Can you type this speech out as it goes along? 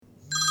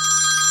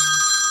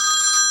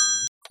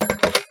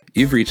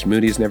You've reached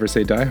Moonies Never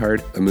Say Die Hard,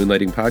 a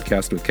moonlighting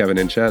podcast with Kevin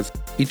and Ches.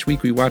 Each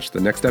week we watch the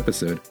next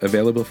episode,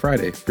 available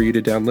Friday, for you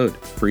to download.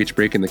 For each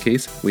break in the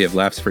case, we have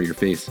laughs for your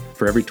face.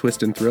 For every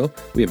twist and thrill,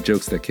 we have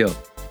jokes that kill.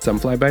 Some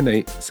fly by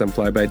night, some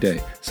fly by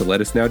day. So let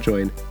us now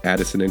join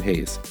Addison and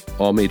Hayes.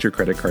 All major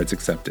credit cards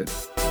accepted.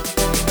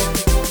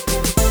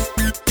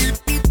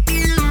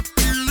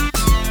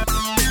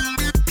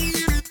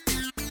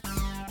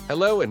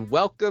 Hello and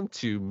welcome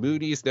to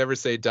Moonies Never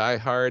Say Die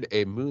Hard,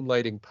 a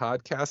moonlighting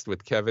podcast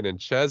with Kevin and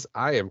Ches.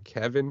 I am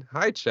Kevin.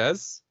 Hi,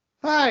 Ches.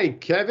 Hi,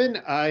 Kevin.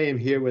 I am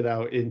here with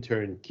our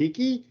intern,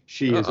 Kiki.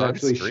 She has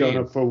actually shown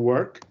up for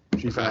work.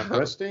 She's not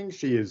resting.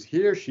 She is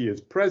here. She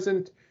is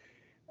present.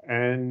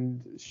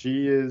 And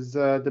she is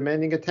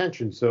demanding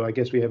attention. So I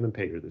guess we haven't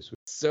paid her this week.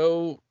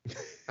 So,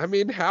 I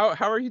mean, how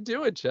are you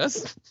doing,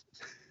 Ches?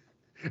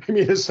 I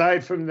mean,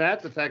 aside from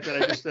that, the fact that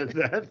I just said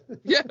that.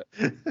 Yeah.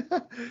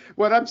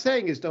 What I'm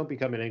saying is don't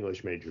become an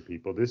English major,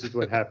 people. This is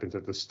what happens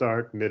at the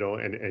start, middle,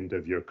 and end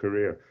of your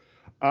career.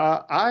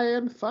 I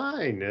am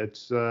fine.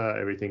 It's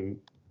everything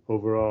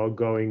overall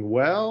going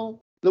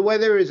well. The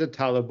weather is a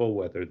tolerable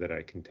weather that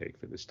I can take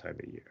for this time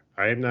of year.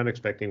 I am not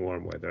expecting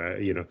warm weather.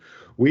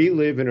 We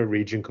live in a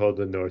region called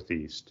the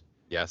Northeast.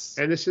 Yes.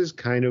 And this is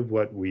kind of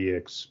what we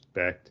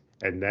expect.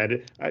 And that,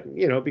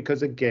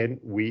 because again,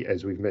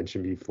 as we've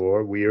mentioned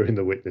before, we are in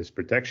the witness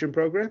protection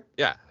program.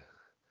 Yeah.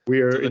 We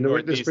are in the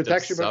witness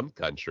protection program. Some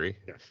country.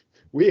 Yeah.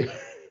 We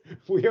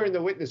are in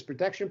the witness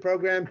protection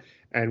program,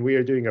 and we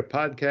are doing a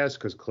podcast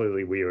because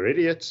clearly we are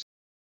idiots.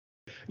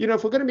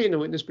 If we're going to be in the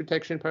witness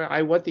protection program,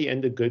 I want the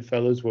end of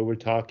Goodfellas where we're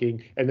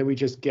talking, and then we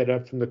just get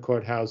up from the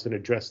courthouse and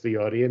address the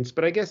audience.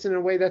 But I guess in a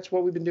way, that's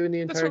what we've been doing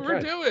the entire time.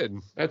 That's what we're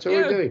doing. That's what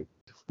we're doing.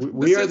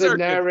 We are the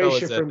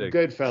narration from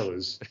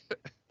Goodfellas.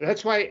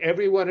 That's why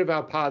every one of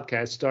our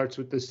podcasts starts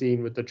with the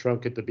scene with the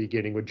trunk at the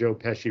beginning where Joe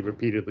Pesci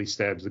repeatedly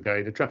stabs the guy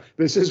in the trunk.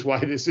 This is why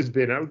this has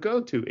been our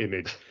go-to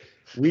image.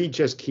 We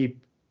just keep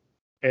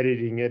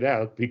editing it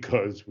out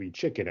because we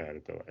chicken out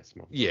at the last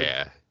moment.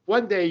 Yeah. But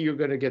one day you're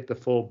going to get the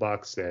full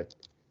box set,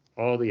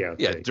 all the outtakes.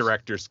 Yeah,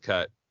 director's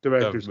cut.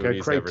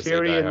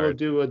 Criterion will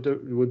do a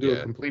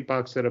complete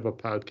box set of a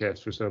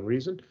podcast for some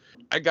reason.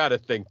 I got to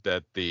think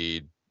that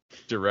the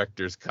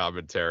director's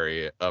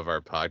commentary of our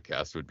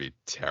podcast would be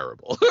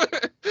terrible.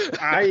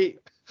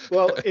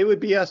 It would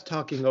be us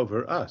talking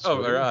over us.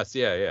 Over us,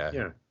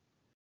 yeah.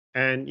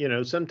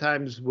 And,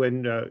 sometimes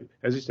when,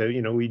 as I said,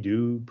 we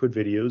do put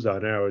videos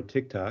on our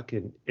TikTok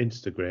and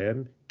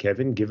Instagram.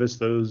 Kevin, give us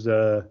those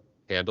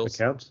handles.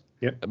 Accounts.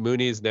 Yeah.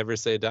 Moonies Never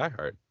Say Die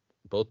Hard.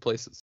 Both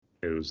places.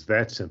 It was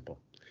that simple.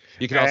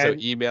 You can also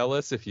email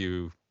us if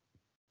you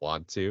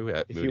want to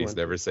at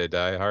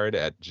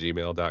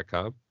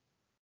mooniesneversayddiehard@gmail.com.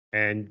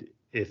 And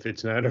if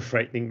it's not a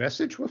frightening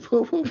message,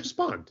 we'll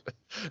respond.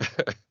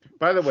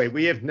 By the way,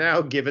 we have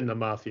now given the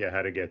mafia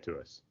how to get to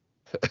us.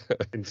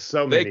 In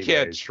so many ways. They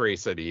can't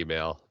trace an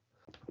email.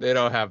 They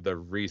don't have the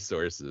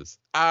resources.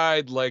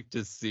 I'd like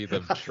to see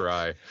them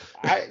try.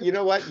 You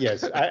know what?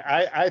 Yes.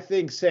 I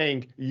think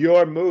saying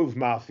your move,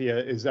 mafia,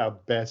 is our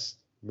best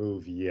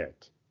move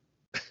yet.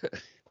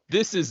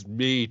 This is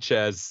me,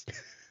 Ches.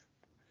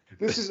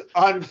 This is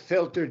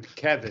unfiltered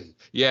Kevin.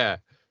 Yeah.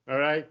 All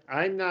right?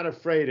 I'm not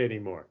afraid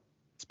anymore.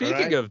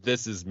 Speaking of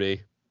This Is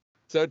Me,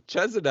 so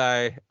Ches and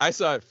I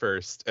saw it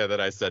first, and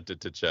then I sent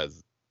it to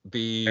Ches.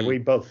 And we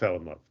both fell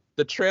in love.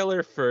 The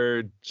trailer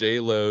for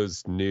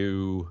J-Lo's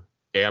new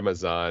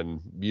Amazon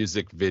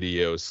music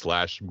video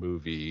 /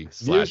 movie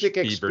 / music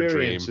fever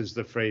experience dream is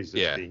the phrase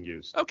that's being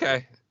used.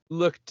 Okay.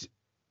 Looked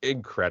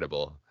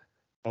incredible.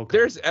 Okay.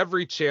 There's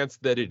every chance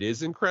that it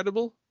is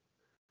incredible.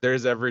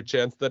 There's every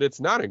chance that it's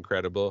not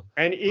incredible.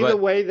 And either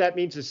way, that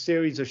means a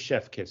series of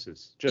chef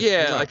kisses.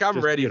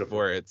 I'm ready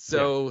for it.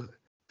 So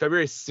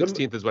February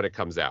 16th is when it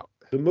comes out.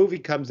 The movie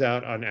comes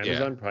out on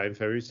Amazon Prime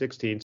February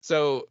 16th.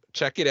 So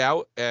check it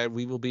out, and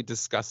we will be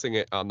discussing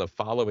it on the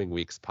following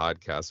week's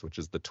podcast, which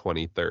is the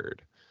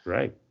 23rd.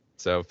 Right.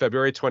 So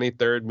February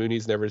 23rd,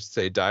 Moonies Never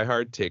Say Die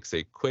Hard takes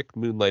a quick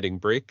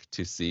moonlighting break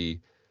to see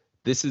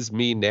This Is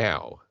Me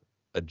Now,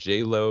 a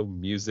J-Lo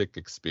music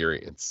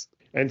experience.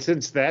 And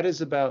since that is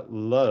about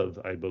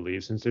love, I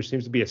believe, since there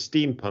seems to be a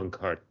steampunk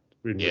heart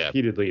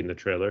repeatedly in the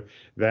trailer,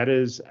 that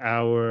is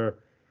our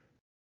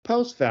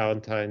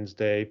post-Valentine's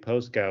Day,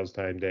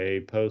 post-Galstine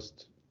Day,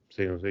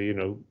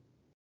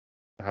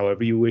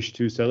 however you wish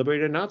to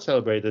celebrate or not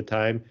celebrate the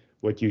time.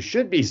 What you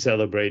should be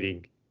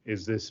celebrating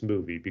is this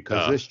movie,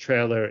 because this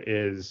trailer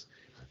is,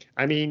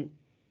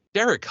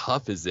 Derek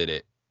Huff is in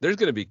it. There's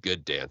going to be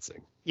good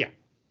dancing. Yeah.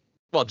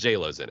 Well,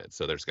 J-Lo's in it,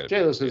 so there's going to be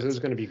J-Lo says there's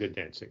going to be good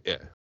dancing. Yeah.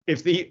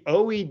 If the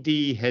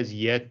OED has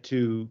yet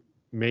to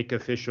make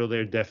official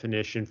their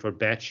definition for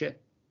batshit,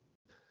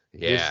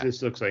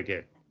 this looks like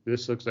it.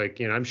 This looks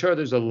like, I'm sure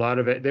there's a lot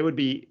of it. There would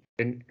be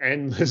an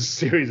endless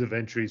series of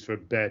entries for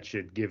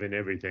batshit given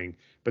everything,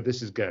 but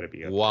this has got to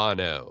be up.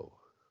 Wano.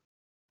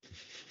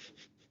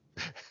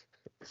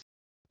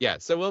 Yeah,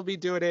 so we'll be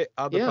doing it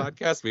on the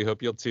podcast. We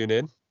hope you'll tune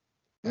in.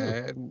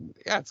 And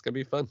it's going to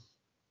be fun.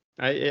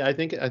 I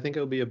think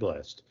it'll be a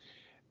blast.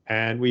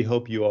 And we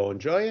hope you all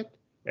enjoy it.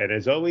 And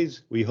as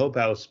always, we hope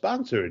our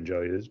sponsor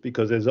enjoys this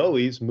because, as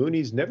always,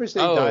 Moonies never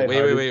say die Oh, hard.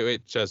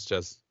 wait. Chess.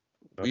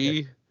 Okay.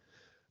 We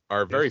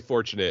are very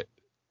fortunate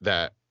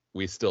that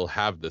we still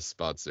have this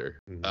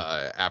sponsor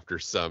after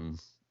some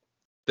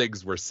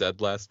things were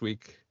said last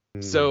week.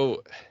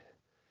 So,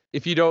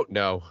 if you don't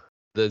know,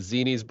 the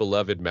Zini's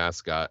beloved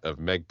mascot of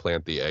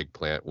Megplant the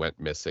Eggplant went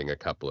missing a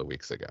couple of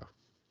weeks ago.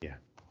 Yeah.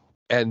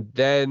 And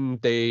then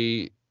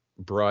they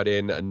brought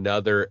in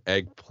another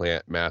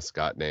eggplant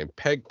mascot named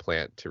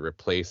Pegplant to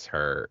replace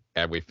her.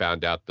 And we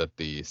found out that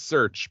the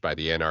search by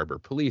the Ann Arbor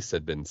police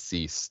had been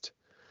ceased.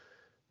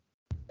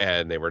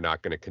 And they were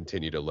not going to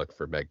continue to look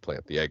for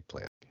Megplant the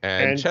Eggplant.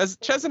 And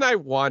Ches and I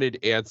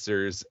wanted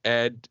answers,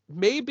 and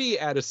maybe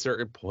at a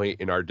certain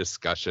point in our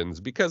discussions,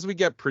 because we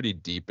get pretty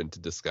deep into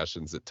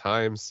discussions at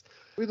times,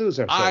 we lose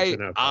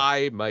ourselves.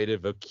 I might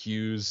have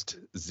accused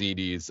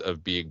Zini's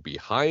of being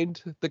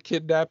behind the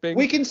kidnapping.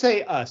 We can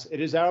say us. It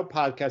is our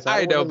podcast.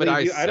 I don't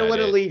want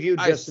to leave you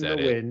just in the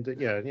wind.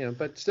 Yeah,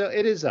 but still,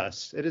 it is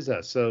us. It is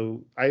us.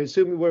 So I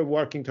assume we're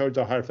working towards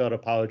a heartfelt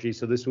apology.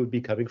 So this would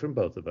be coming from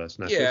both of us,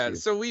 not just you.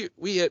 So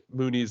we at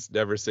Moonies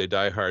Never Say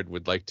Die Hard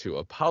would like to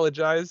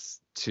apologize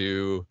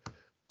to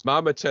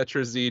Mama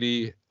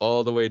Tetrazini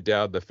all the way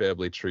down the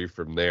family tree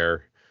from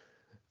there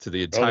to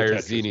the entire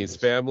Zini's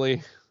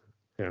family.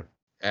 Yeah.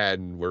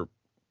 And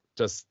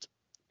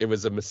it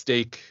was a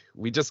mistake.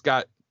 We just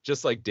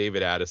like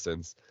David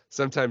Addison's,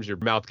 sometimes your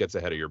mouth gets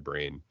ahead of your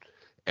brain.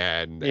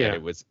 And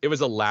it was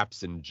a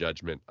lapse in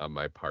judgment on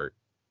my part.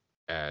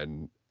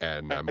 And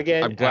I'm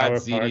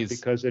glad Zini's,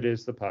 because it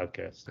is the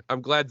podcast.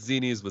 I'm glad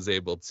Zini's was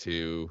able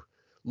to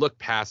look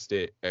past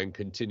it and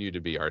continue to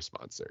be our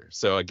sponsor.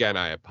 So again,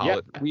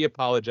 we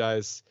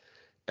apologize,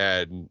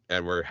 and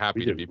we're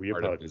happy to be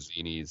part of the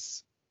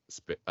Zini's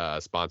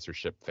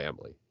sponsorship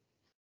family.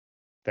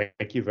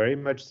 Thank you very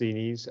much,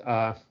 Zini's,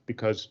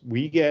 because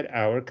we get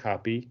our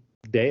copy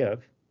day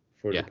of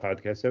for the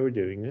podcast that we're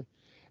doing it,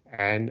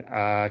 and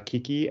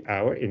Kiki,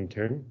 our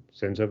intern,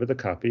 sends over the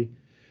copy.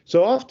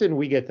 So often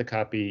we get the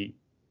copy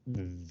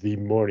the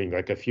morning,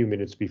 like a few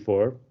minutes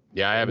before.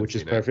 Yeah, I haven't which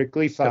seen is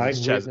perfectly fine. It's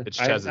Chez's day.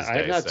 I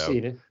have not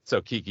seen it.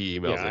 So Kiki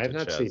emails it to Chez. I have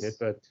not seen it,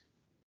 but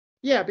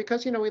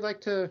because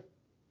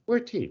we're a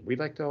team. We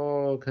like to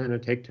all kind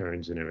of take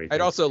turns and everything.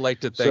 I'd also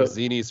like to thank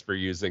Zini's for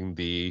using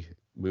the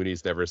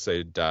Moonies Never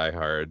Say Die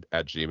Hard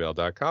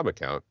 @gmail.com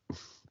account,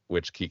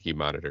 which Kiki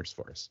monitors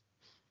for us.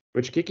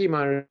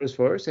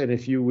 And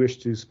if you wish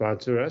to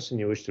sponsor us and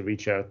you wish to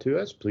reach out to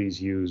us,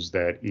 please use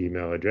that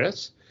email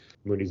address,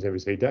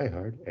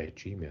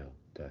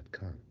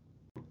 mooniesneversaydieHard@gmail.com.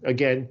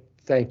 Again,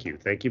 thank you.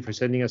 Thank you for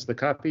sending us the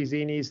copy,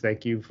 Zini's.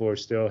 Thank you for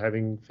still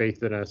having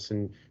faith in us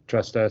and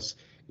trust us,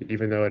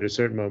 even though at a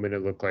certain moment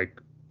it looked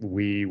like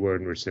we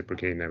weren't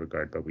reciprocating in that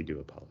regard, but we do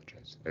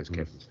apologize, as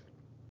Kevin said.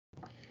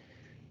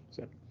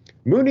 So,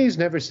 Moonies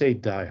Never Say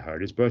Die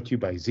Hard is brought to you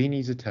by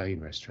Zini's Italian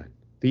Restaurant,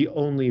 the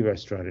only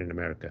restaurant in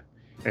America.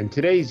 And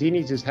today,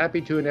 Zini's is happy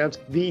to announce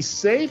the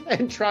safe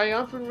and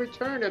triumphant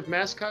return of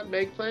mascot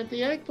Megplant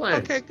the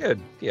Eggplant. Okay,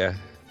 good. Yeah.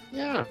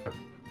 Yeah.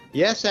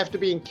 Yes, after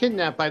being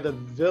kidnapped by the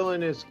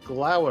villainous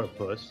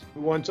Glowerpuss,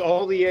 who wants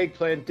all the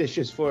eggplant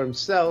dishes for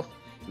himself,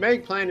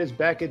 Megplant is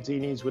back at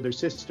Zini's with her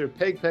sister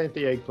Pegplant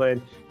the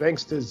Eggplant,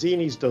 thanks to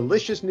Zini's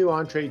delicious new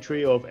entree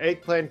trio of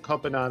eggplant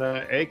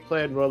copinata,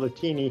 eggplant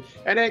rollatini,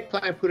 and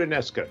eggplant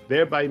puttanesca,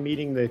 thereby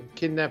meeting the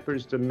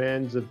kidnappers'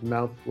 demands of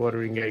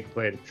mouth-watering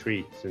eggplant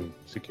treats and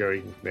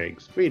securing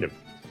Meg's freedom.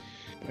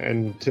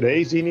 And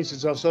today, Zini's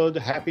is also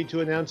happy to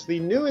announce the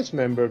newest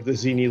member of the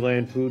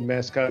Ziniland food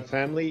mascot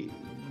family,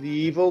 the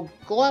evil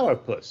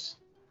Glowerpuss.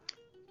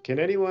 Can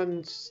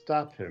anyone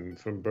stop him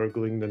from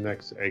burgling the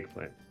next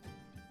eggplant?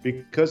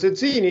 Because at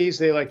Zini's,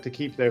 they like to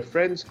keep their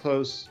friends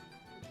close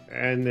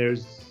and their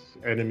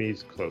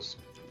enemies closer.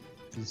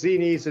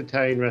 Zini's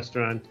Italian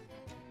Restaurant,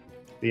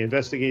 the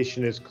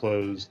investigation is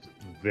closed.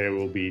 There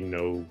will be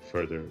no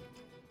further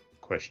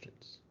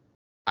questions.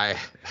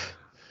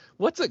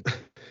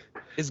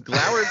 Is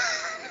Glower...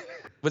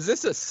 Was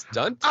this a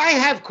stunt? I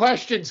have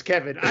questions,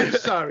 Kevin. I'm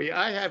sorry.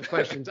 I have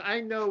questions.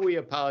 I know we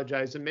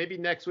apologize, and maybe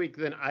next week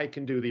then I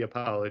can do the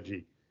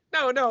apology.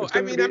 No.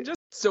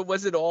 So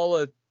was it all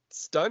a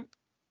stunt?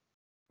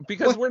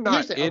 Because we're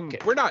not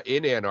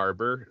in Ann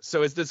Arbor.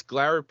 So is this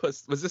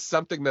Glowerpuss? Was this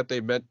something that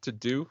they meant to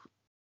do?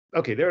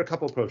 Okay, there are a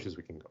couple approaches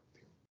we can go.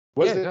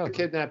 Was it a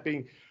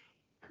kidnapping?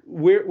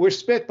 We're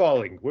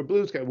spitballing. We're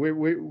blue sky.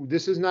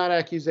 This is not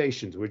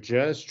accusations. We're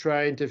just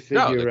trying to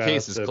figure out the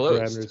case is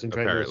closed, parameters and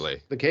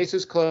apparently. The case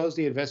is closed.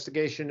 The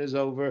investigation is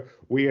over.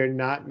 We are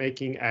not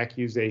making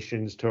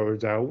accusations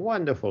towards our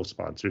wonderful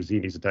sponsor,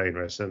 Zini's Italian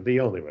Restaurant,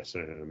 the only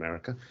restaurant in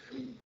America.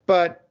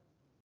 But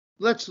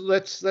let's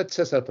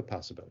test out the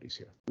possibilities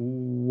here.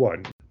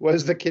 One,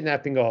 was the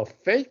kidnapping all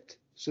faked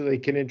so they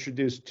can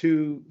introduce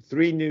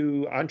 3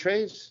 new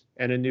entrees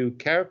and a new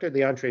character?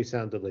 The entrees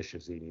sound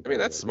delicious, Zini. I mean,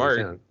 that's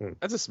smart.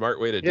 That's a smart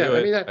way to do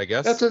it, I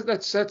guess.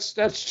 That's just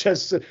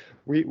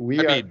we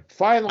are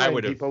fine line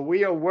people.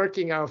 We are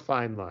working our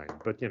fine line.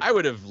 But I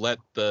would have let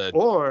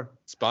the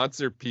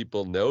sponsor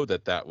people know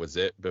that was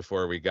it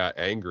before we got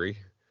angry.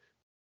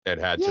 And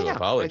had to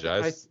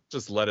apologize.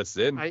 Just let us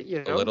in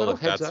a little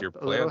if that's your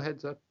plan. A little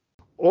heads up.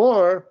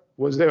 Or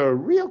was there a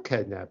real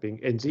kidnapping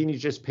and Zini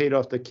just paid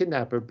off the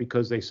kidnapper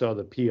because they saw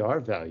the PR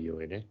value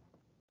in it?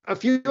 A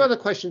few other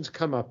questions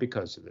come up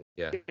because of it.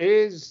 Yeah.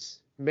 Is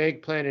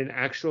Megplant an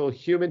actual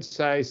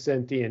human-sized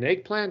sentient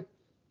eggplant?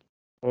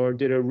 Or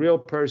did a real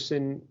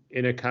person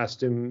in a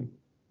costume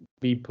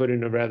be put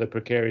in a rather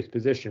precarious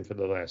position for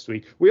the last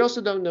week? We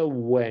also don't know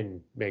when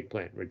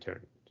Megplant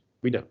returned.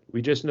 We don't.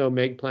 We just know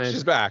Megplant.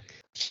 She's back.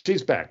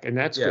 She's back, and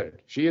that's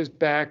good. She is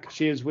back.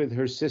 She is with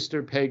her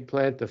sister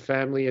Pegplant. The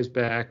family is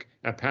back.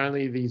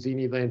 Apparently, the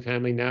Zeniland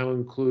family now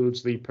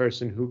includes the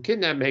person who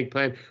kidnapped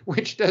Megplant,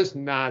 which does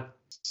not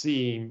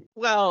seem...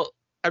 Well,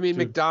 I mean,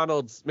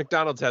 McDonald's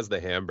has the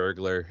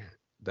Hamburglar.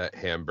 That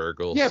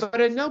Hamburgles. Yeah, but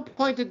at no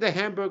point did the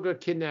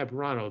Hamburglar kidnap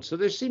Ronald. So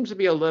there seems to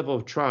be a level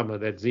of trauma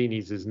that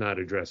Zini's is not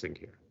addressing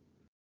here.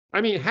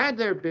 I mean, had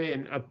there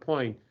been a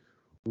point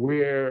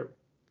where,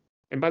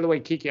 and by the way,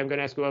 Kiki, I'm going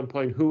to ask you at one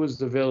point, who was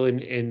the villain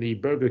in the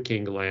Burger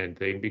King land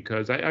thing?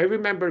 Because I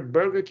remember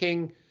Burger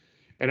King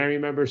and I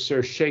remember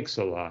Sir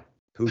Shakes-a-Lot,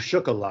 who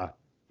shook a lot,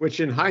 which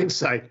in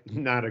hindsight,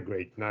 not a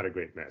great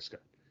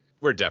mascot.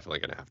 We're definitely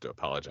going to have to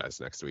apologize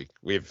next week.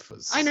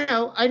 I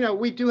know.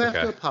 We do have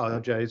to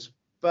apologize.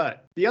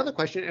 But the other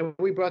question, and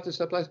we brought this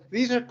up last,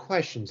 these are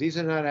questions. These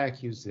are not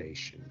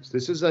accusations.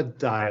 This is a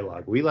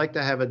dialogue. We like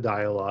to have a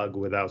dialogue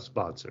with our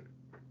sponsor.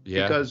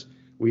 Yeah. Because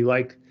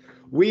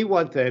we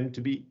want them to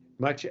be,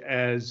 much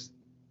as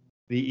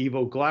the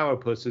evil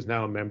Glowerpuss is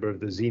now a member of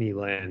the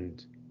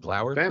Zeniland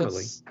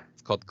family. It's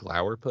called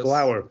Glowerpuss?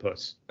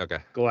 Glowerpuss. Okay.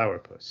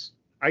 Glowerpuss.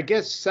 I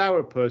guess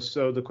Sourpuss.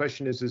 So the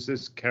question is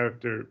this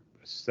character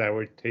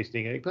sour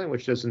tasting eggplant,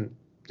 which doesn't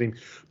seem...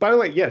 By the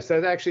way, yes,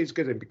 that actually is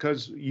good,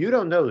 because you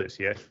don't know this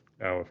yet,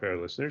 our fair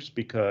listeners,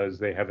 because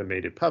they haven't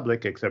made it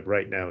public, except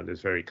right now in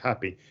this very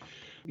copy.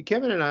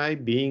 Kevin and I,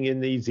 being in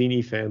the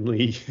Zini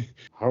family,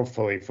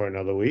 hopefully for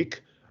another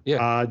week,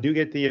 do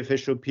get the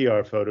official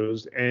PR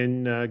photos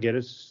and get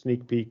a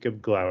sneak peek of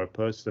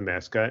Glowerpuss, the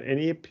mascot, and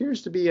he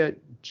appears to be a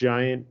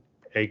giant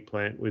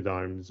eggplant with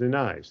arms and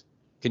eyes.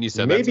 Can you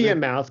send maybe that to me? A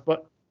mouth,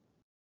 but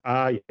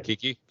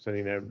Kiki?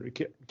 Sending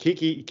that.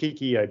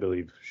 Kiki, I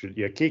believe should.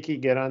 Yeah, Kiki,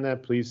 get on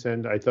that, please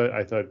send. I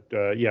thought,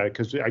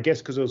 because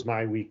it was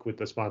my week with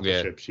the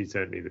sponsorship. Yeah. She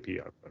sent me the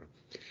PR photo.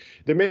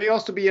 There may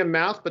also be a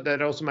mouth, but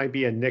that also might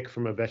be a nick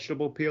from a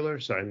vegetable peeler,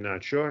 so I'm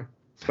not sure.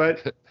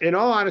 But in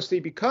all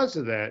honesty, because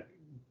of that,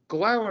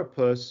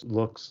 Glowerpuss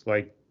looks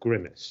like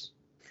Grimace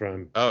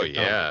from. Oh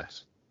yeah,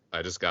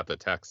 I just got the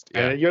text.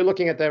 Yeah. And you're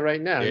looking at that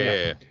right now.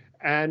 Yeah.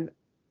 And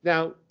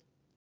now,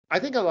 I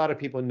think a lot of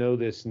people know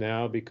this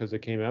now because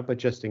it came out, but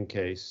just in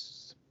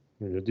case,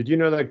 did you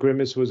know that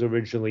Grimace was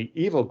originally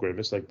Evil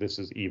Grimace, like this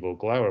is Evil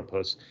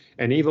Glowerpuss,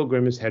 and Evil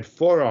Grimace had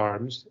 4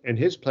 arms, and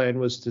his plan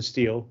was to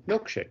steal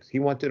milkshakes. He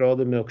wanted all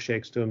the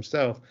milkshakes to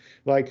himself.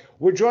 Like,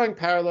 we're drawing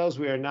parallels.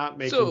 We are not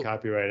making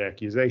copyright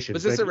accusations.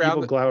 Was this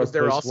around? Was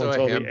there also a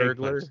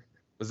Hamburglar?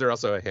 Was there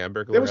also a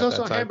Hamburglar? There was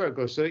also a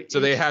Hamburglar. So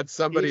they had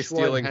somebody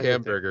stealing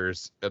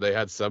hamburgers, and they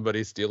had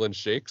somebody stealing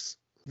shakes?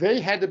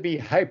 They had to be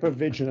hyper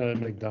vigilant at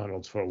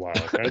McDonald's for a while.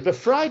 Okay? The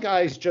fry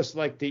guys just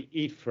like to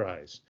eat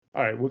fries.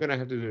 All right, we're going to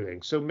have to do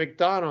things. So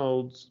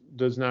McDonald's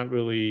does not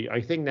really, I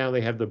think now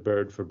they have the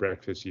bird for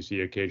breakfast you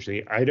see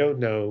occasionally. I don't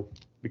know,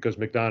 because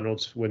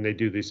McDonald's, when they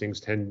do these things,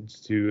 tends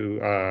to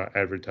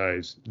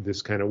advertise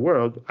this kind of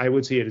world. I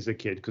would see it as a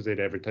kid because they'd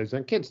advertise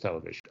on kids'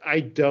 television. I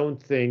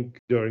don't think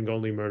during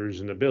Only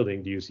Murders in the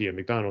Building do you see a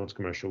McDonald's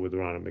commercial with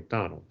Ronald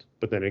McDonald.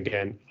 But then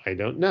again, I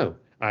don't know.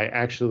 I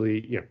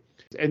actually,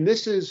 and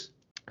this is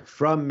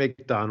from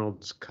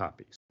McDonald's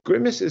copies.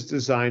 Grimace is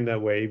designed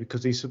that way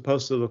because he's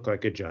supposed to look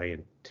like a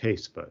giant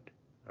taste bud.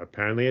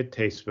 Apparently a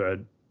taste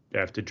bud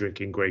after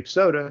drinking grape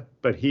soda,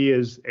 but he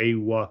is a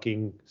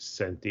walking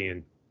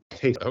sentient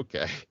taste bud.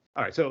 Okay.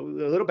 All right, so a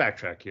little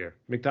backtrack here.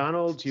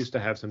 McDonald's used to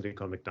have something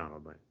called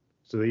McDonaldland.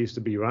 So there used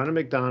to be Ronald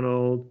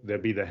McDonald,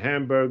 there'd be the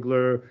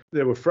Hamburglar,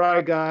 there were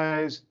Fry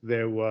Guys,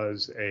 there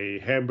was a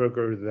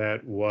hamburger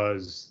that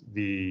was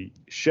the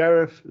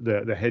sheriff,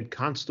 the head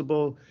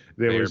constable,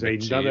 there was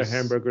another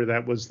hamburger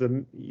that was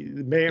the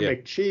Mayor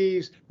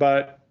McCheese,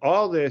 but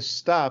all this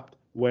stopped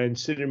when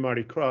Sid and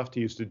Marty Krofft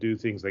used to do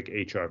things like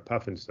HR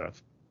Puff and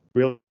stuff,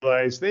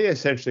 realized they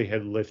essentially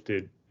had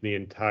lifted the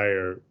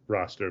entire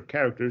roster of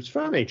characters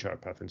from HR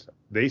Puff and stuff.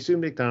 They sued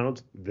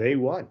McDonald's, they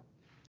won.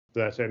 So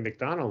that's why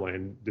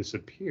McDonaldland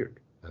disappeared.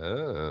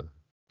 Oh.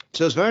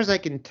 So as far as I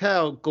can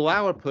tell,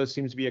 Glowerpuss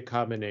seems to be a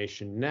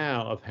combination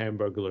now of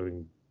Hamburglar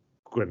and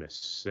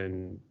Grimace.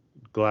 And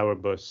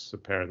Glowerpuss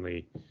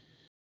apparently...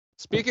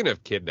 Speaking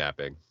of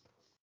kidnapping.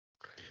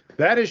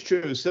 That is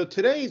true. So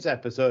today's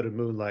episode of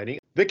Moonlighting,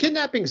 the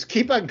kidnappings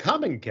keep on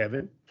coming,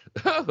 Kevin.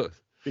 Oh.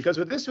 Because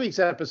with this week's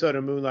episode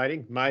of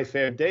Moonlighting, my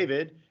fair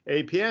David,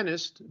 a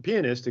pianist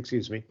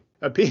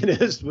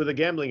with a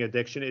gambling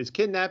addiction, is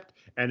kidnapped,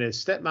 and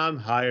his stepmom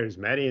hires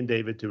Maddie and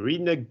David to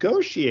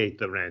renegotiate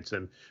the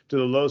ransom to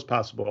the lowest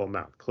possible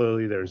amount.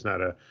 Clearly, there's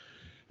a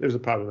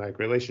problematic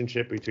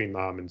relationship between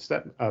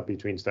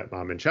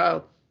stepmom and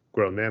child.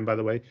 grown man, by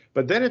the way.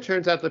 But then it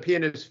turns out the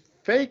pianist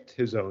faked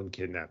his own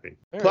kidnapping.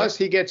 Plus,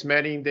 he gets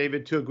Maddie and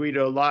David to agree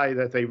to a lie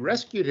that they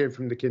rescued him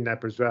from the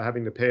kidnappers without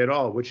having to pay at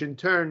all, which in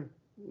turn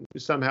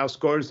somehow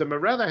scores them a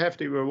rather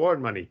hefty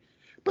reward money.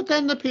 But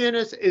then the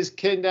pianist is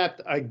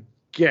kidnapped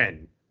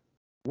again.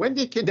 When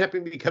did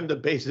kidnapping become the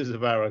basis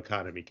of our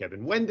economy,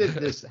 Kevin? When did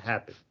this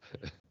happen?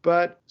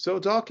 But so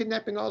it's all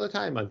kidnapping all the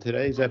time on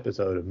today's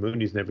episode of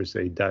Moonies Never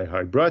Say Die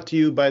Hard, brought to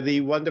you by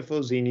the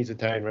wonderful Zini's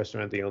Italian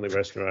restaurant, the only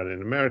restaurant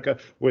in America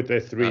with their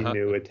 3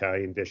 new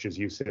Italian dishes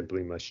you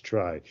simply must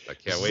try. I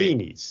can't wait.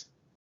 Zini's.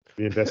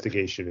 The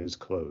investigation is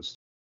closed.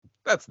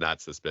 That's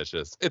not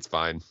suspicious. It's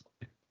fine.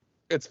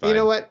 It's fine. You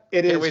know what?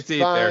 It Can't is wait to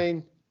fine. Eat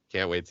there.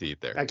 Can't wait to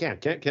eat there. I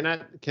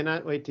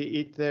cannot wait to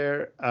eat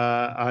there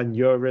on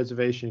your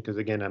reservation, because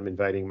again, I'm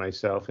inviting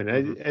myself. And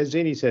as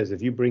Zini says,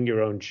 if you bring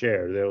your own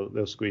chair,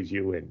 they'll squeeze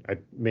you in.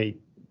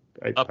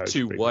 Up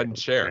to one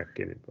chair.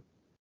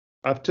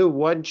 Up to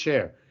one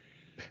chair.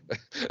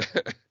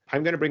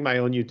 I'm going to bring my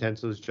own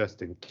utensils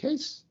just in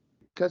case,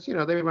 because they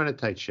run a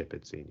tight ship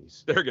at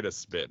Zini's. They're going to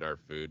spit in our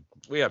food.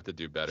 We have to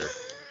do better.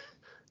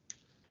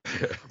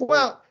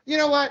 Well, you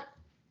know what?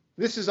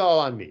 This is all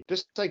on me.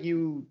 Just like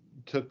you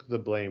took the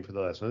blame for the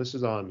last one. This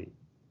is all on me.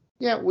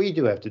 Yeah, we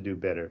do have to do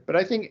better. But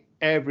I think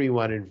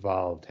everyone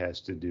involved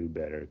has to do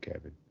better,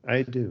 Kevin.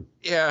 I do.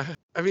 Yeah.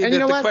 I mean,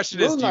 the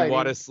question is, do you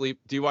want to sleep?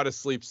 Do you want to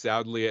sleep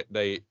soundly at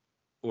night,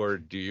 or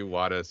do you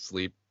want to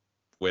sleep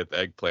with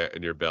eggplant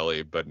in your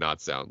belly, but not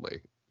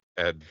soundly?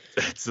 And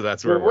so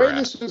that's where we're at.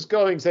 This was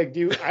going, it's like,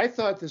 I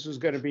thought this was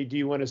going to be, do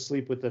you want to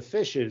sleep with the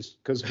fishes?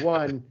 Because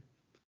one,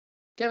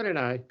 Kevin and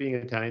I, being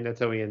Italian, that's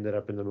how we ended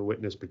up in the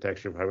witness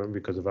protection program,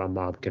 because of our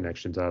mob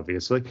connections,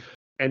 obviously.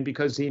 And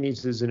because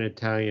Zini's is an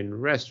Italian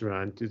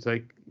restaurant, it's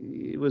like,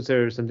 was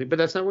there something? But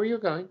that's not where you're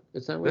going.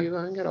 That's not where you're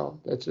going at all.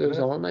 It was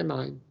all in my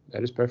mind.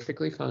 That is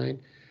perfectly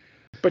fine.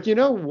 But you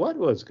know what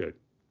was good?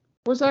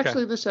 Was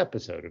actually this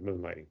episode of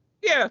Moonlighting.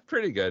 Yeah,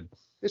 pretty good.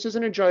 This was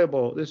an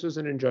enjoyable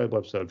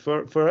episode.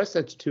 For us,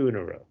 that's 2 in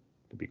a row,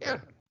 to be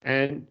clear.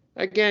 And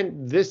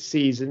again, this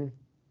season,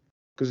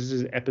 because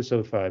this is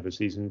episode 5 of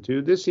season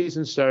 2, this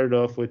season started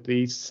off with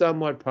the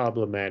somewhat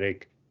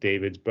problematic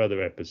David's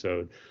brother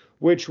episode,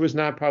 which was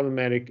not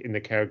problematic in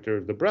the character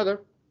of the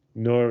brother,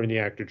 nor in the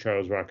actor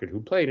Charles Rocket who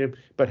played him,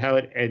 but how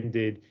it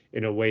ended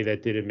in a way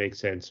that didn't make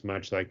sense,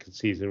 much like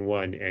season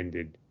 1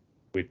 ended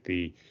with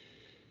the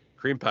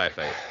cream pie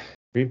fight.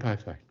 Cream pie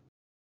fight.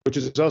 Which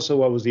is also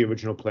what was the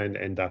original plan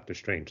to end Doctor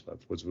Strangelove,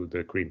 was with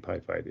the cream pie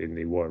fight in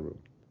the war room,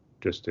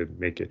 just to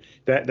make it.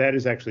 That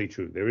is actually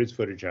true. There is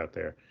footage out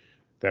there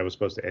that was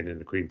supposed to end in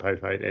the cream pie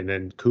fight, and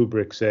then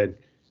Kubrick said,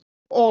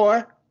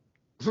 or.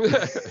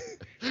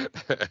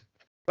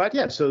 But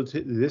yeah, so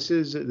this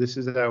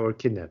is our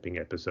kidnapping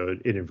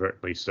episode,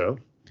 inadvertently so.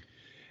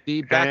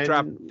 The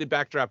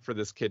backdrop for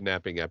this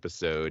kidnapping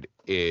episode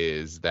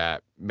is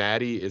that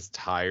Maddie is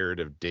tired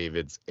of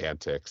David's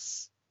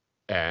antics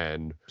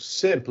and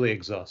simply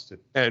exhausted,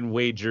 and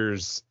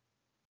wagers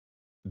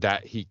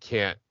that he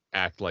can't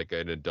act like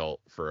an adult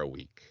for a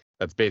week.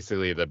 That's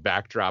basically the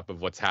backdrop of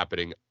what's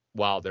happening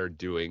while they're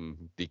doing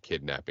the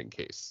kidnapping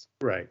case.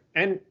 Right.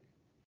 And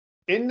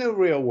in the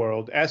real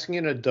world, asking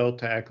an adult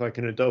to act like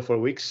an adult for a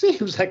week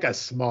seems like a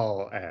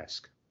small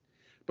ask.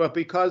 But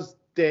because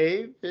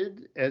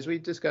David, as we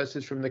discussed,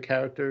 is from the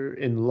character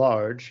in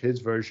Large, his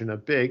version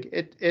of Big,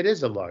 it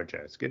is a large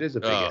ask. It is a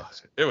big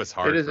ask. It was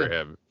hard for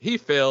him. He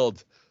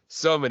failed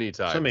so many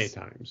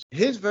times.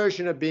 His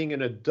version of being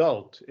an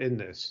adult in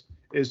this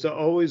is to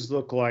always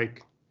look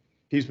like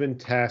he's been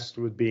tasked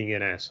with being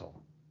an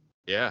asshole.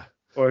 Yeah.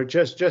 Or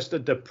just a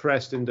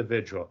depressed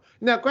individual.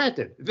 Now,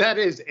 granted, that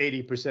is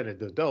 80%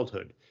 of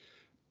adulthood.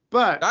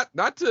 But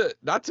not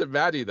to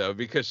Maddie though,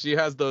 because she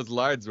has those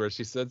lines where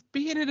she says,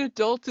 "Being an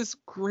adult is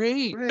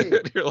great."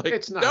 You're like,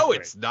 it's not. No,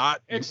 great. It's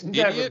not. It's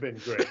never been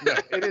great. No,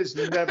 it has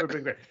never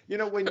been great.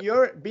 When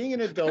you're being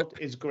an adult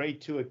is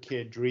great to a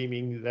kid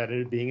dreaming that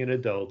being an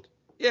adult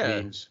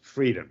means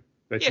freedom.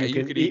 That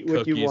you can eat what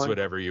cookies, you want.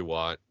 Whatever you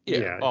want.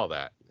 Yeah, all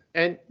that.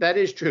 And that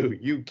is true.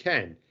 You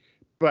can,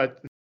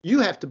 but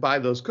you have to buy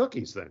those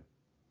cookies then.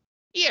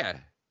 Yeah.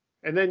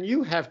 And then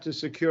you have to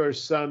secure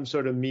some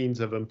sort of means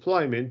of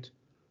employment,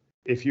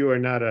 if you are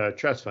not a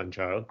trust fund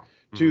child,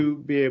 to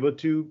be able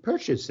to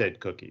purchase said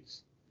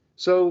cookies.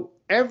 So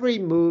every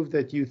move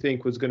that you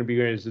think was going to be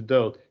great as an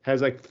adult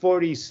has like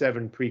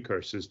 47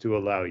 precursors to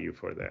allow you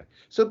for that.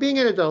 So being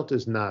an adult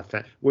is not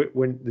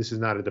when this is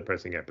not a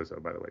depressing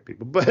episode, by the way,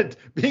 people, but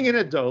being an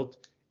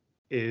adult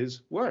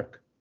is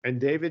work. And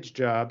David's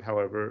job,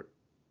 however,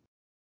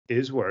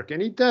 is work.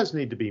 And he does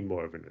need to be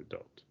more of an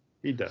adult.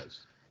 He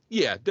does.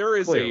 Yeah, there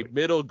is a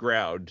middle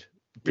ground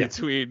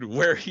between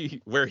where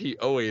he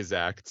always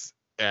acts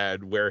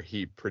and where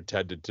he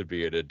pretended to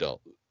be an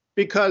adult.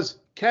 Because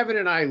Kevin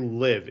and I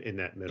live in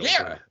that middle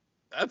ground.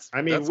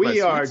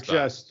 We are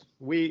just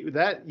I was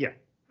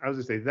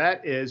gonna say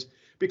that is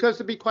because,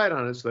 to be quite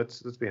honest,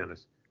 let's be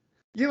honest.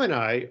 You and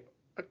I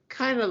are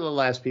kind of the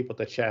last people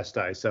to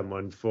chastise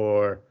someone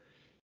for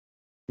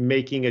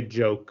making a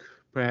joke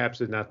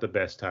perhaps is not the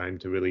best time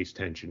to release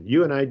tension.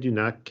 You and I do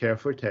not care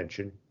for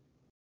tension.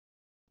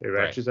 It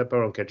ratchets up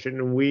our own tension,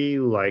 and we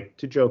like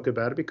to joke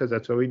about it because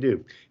that's what we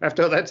do.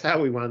 After all, that's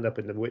how we wound up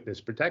in the witness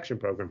protection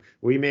program.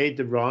 We made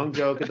the wrong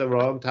joke at the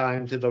wrong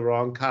time to the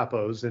wrong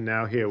capos, and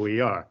now here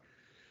we are.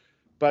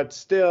 But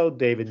still,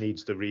 David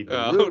needs to read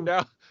the room.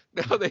 Now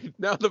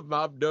the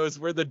mob knows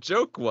we're the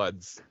joke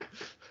ones.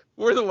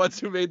 We're the ones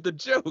who made the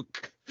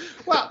joke.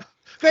 Well,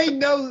 they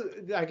know.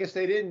 I guess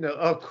they didn't know.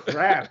 Oh,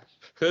 crap.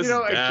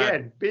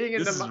 Again, being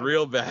in this is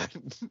real bad.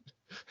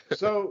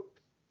 So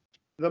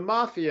the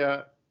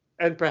mafia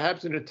and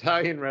perhaps an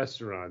Italian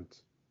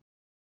restaurant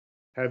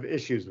have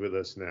issues with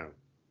us now.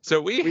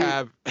 So we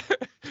have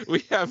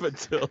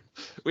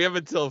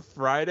until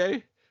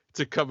Friday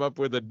to come up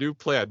with a new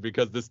plan,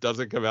 because this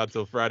doesn't come out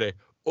till Friday,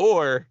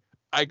 or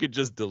I could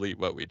just delete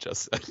what we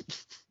just said.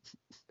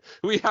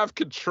 We have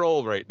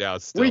control right now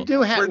still. We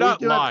do have. We're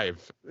not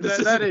live.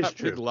 That is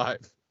true.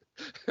 Live.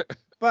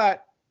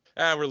 But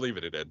we're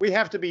leaving it in. We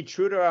have to be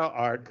true to our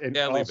art, and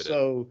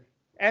also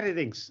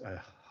editing's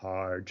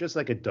hard. Just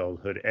like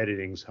adulthood,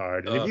 editing's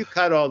hard. And if you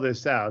cut all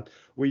this out,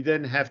 we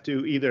then have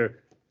to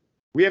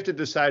we have to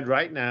decide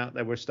right now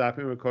that we're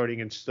stopping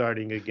recording and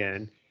starting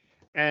again,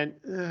 and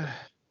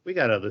we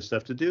got other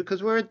stuff to do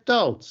because we're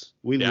adults.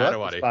 I don't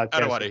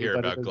want to hear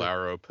about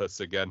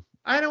Glauropus again.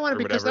 I don't want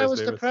to, because that was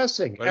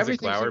depressing.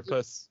 Everything is it,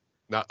 Glauropus?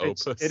 Not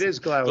Opus. It is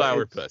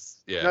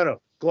Glauropus. Yeah.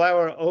 No.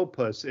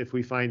 Glauropus. If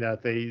we find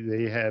out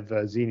they have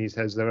Zini's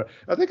has their.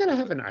 Are they going to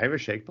have an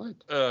Irish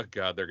eggplant? Oh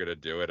God, they're going to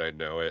do it. I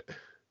know it.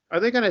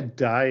 Are they going to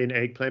dye an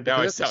eggplant? Now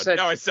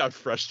I sound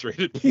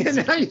frustrated. Yeah,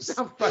 now you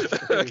sound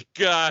frustrated.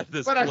 God,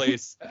 this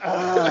place.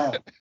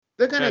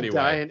 They're going to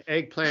dye an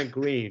eggplant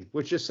green,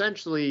 which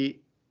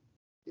essentially,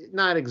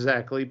 not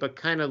exactly, but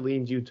kind of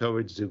leans you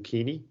towards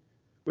zucchini,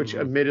 which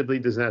admittedly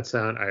does not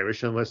sound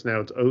Irish, unless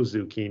now it's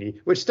zucchini,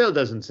 which still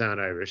doesn't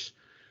sound Irish.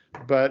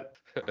 But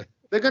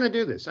they're going to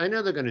do this. I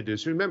know they're going to do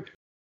this. Remember,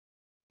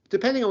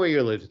 depending on where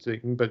you're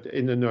living, but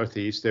in the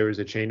Northeast, there is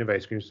a chain of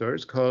ice cream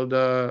stores called,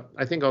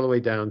 I think all the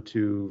way down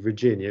to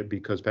Virginia,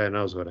 because Pat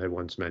Oswald had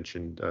once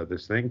mentioned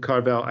this thing,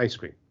 Carvel Ice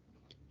Cream.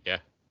 Yeah.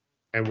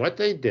 And what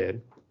they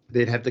did,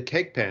 they'd have the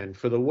cake pan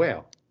for the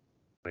whale.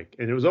 And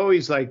it was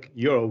always like,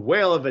 you're a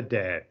whale of a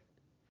dad,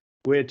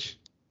 which,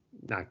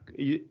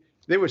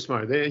 they were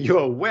smart. You're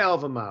a whale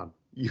of a mom.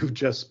 You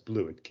just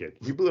blew it, kid.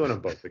 You blew it on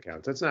both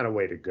accounts. That's not a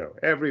way to go.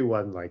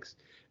 Everyone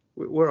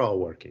we're all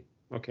working,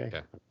 okay?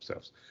 Yeah.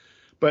 Ourselves.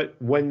 But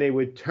when they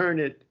would turn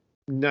it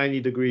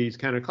 90 degrees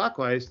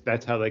counterclockwise,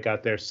 that's how they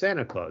got their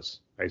Santa Claus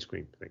ice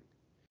cream thing.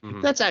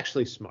 Mm-hmm. That's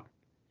actually smart.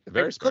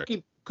 Very smart.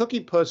 Cookie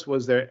Puss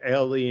was their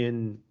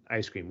alien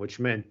ice cream, which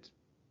meant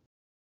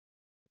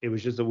it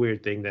was just a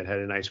weird thing that had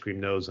an ice cream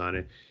nose on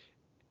it.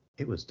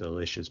 It was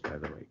delicious, by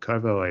the way.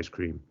 Carvel ice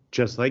cream,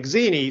 just like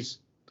Zini's,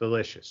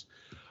 delicious.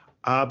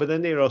 But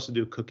then they would also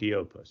do Cookie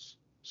Opus.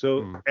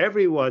 So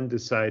everyone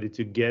decided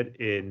to get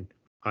in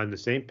on the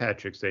St.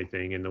 Patrick's Day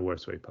thing in the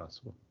worst way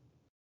possible.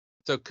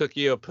 So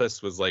Cookie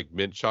Opus was like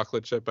mint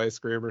chocolate chip ice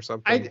cream or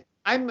something?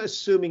 I'm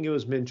assuming it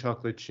was mint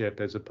chocolate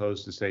chip as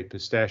opposed to, say,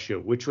 pistachio,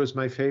 which was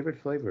my favorite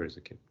flavor as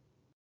a kid.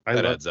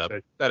 That adds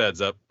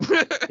up.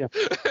 Yeah.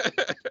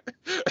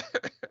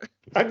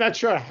 I'm not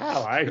sure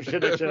how.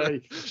 Should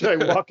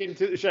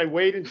I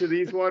wade into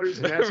these waters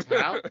and ask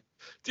how?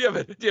 Do you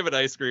have an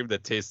ice cream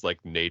that tastes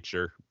like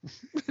nature?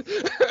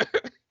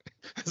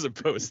 As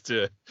opposed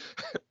to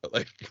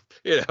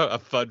a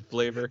fun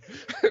flavor.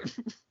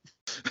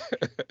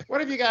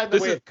 What have you got in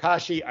the way of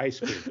Kashi ice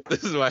cream?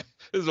 This is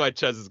why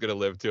Ches is gonna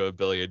live to 1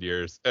 billion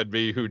years, and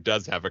me, who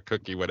does have a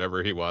cookie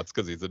whenever he wants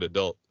because he's an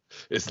adult,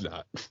 is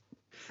not.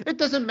 It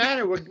doesn't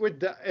matter.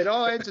 It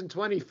all ends in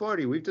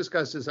 2040. We've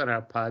discussed this on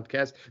our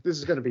podcast. This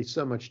is going to be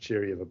so much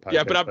cheerier of a podcast.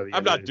 Yeah, but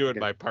I'm not doing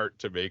my part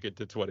to make it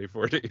to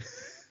 2040.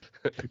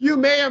 You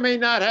may or may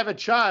not have a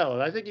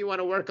child. I think you want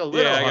to work a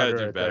little harder. Yeah, I got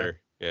to do better.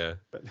 Yeah.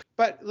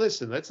 But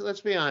listen,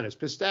 let's be honest.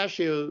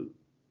 Pistachio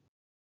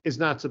is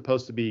not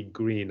supposed to be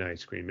green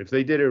ice cream. If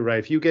they did it right,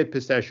 if you get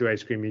pistachio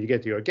ice cream and you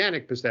get the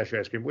organic pistachio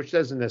ice cream, which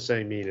doesn't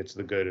necessarily mean it's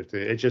the good.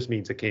 It just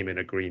means it came in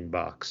a green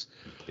box.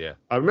 Yeah.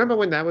 Remember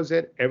when that was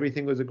it?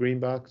 Everything was a green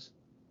box.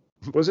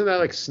 Wasn't that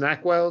like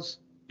Snackwell's?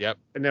 Yep.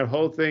 And their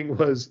whole thing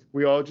was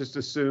we all just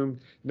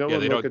assumed no one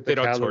looked at the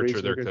calories.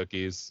 They don't torture their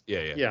cookies.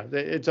 Yeah. Yeah,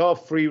 it's all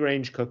free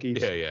range cookies.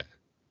 Yeah.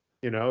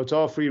 It's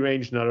all free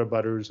range Nutter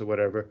Butters or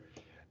whatever.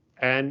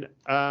 And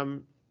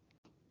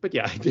but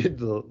yeah, I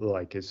did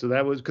like it. So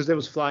that was because there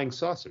was flying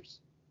saucers.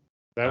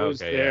 That was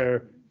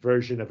their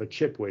version of a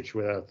Chipwich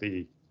without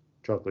the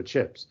chocolate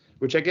chips,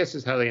 which I guess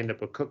is how they end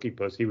up with Cookie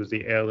Puss. He was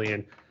the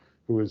alien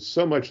who was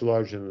so much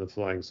larger than the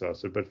flying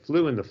saucer, but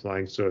flew in the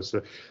flying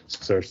saucer.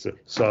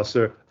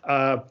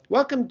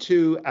 Welcome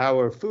to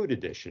our food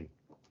edition.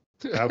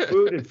 Our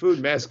food and food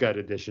mascot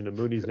edition of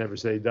Moonies Never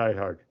Say Die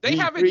Hard. They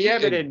haven't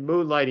preeminent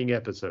moonlighting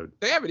episode.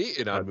 They haven't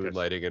eaten on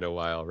moonlighting in a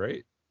while,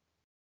 right?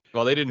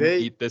 Well, they didn't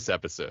eat this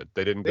episode.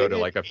 They didn't go to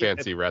like a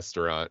fancy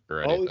restaurant or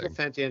anything. Always a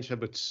fancy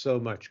restaurant, but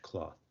so much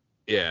cloth.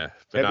 Yeah,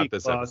 but not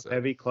this episode.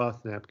 Heavy cloth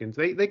napkins.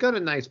 They go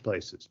to nice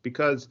places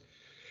because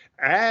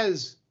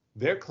as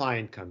their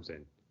client comes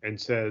in and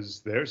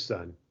says their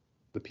son,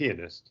 the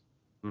pianist,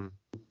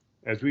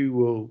 as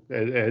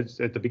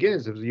at the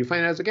beginning, you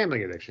find out it's a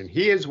gambling addiction.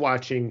 He is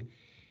watching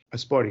a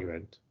sporting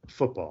event,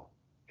 football,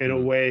 in a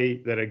way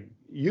that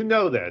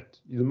that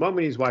the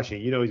moment he's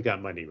watching, he's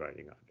got money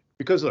riding on it.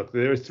 Because look,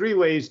 there are 3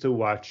 ways to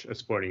watch a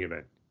sporting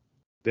event.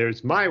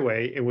 There's my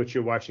way, in which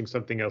you're watching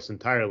something else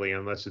entirely,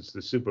 unless it's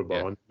the Super Bowl.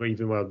 Yeah. And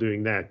even while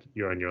doing that,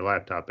 you're on your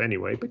laptop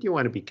anyway, but you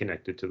want to be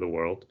connected to the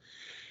world.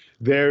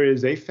 There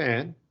is a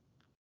fan,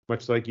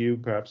 much like you,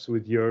 perhaps,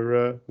 with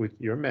your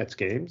Mets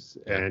games,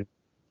 and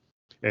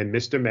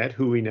Mr. Met,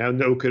 who we now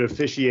know could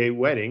officiate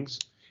weddings,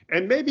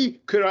 and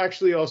maybe could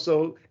actually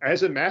also,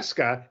 as a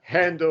mascot,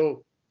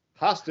 handle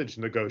hostage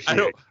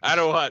negotiations. I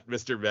don't want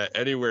Mr. Met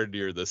anywhere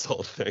near this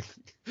whole thing.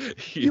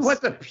 You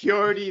want the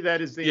purity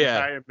that is the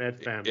entire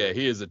Met family. Yeah,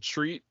 he is a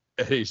treat,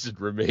 and he should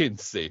remain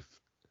safe.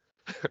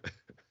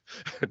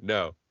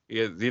 No,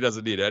 he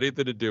doesn't need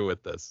anything to do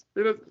with this.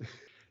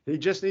 He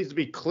just needs to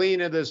be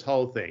clean of this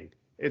whole thing.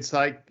 It's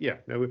like,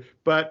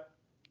 but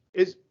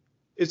is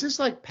this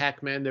like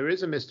Pac-Man? There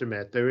is a Mr.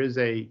 Met. There is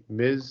a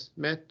Ms.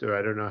 Met, or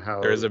I don't know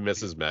how. There is a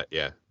Mrs. Met,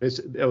 yeah. It's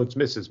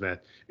Mrs.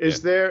 Met.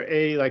 Is there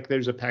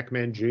there's a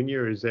Pac-Man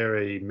Jr.? Is there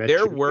a Met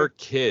There Jr.? were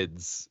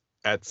kids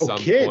at some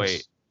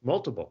point.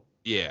 Multiple.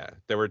 Yeah,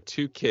 there were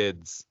 2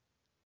 kids,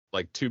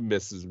 like 2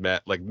 Mrs.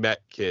 Met, like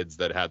Met kids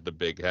that had the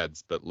big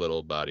heads but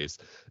little bodies.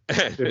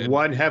 Did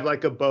one have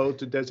like a bow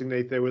to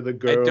designate they were the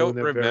girl? I don't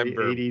remember.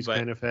 Very 80s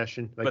kind of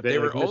fashion. But they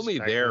were only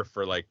there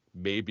for like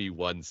maybe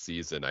 1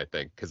 season, I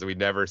think, because we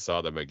never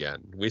saw them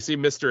again. We see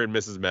Mr. and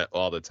Mrs. Met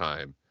all the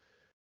time,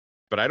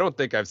 but I don't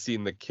think I've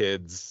seen the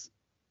kids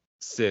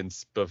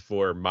since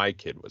before my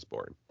kid was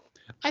born.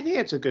 I think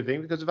it's a good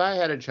thing, because if I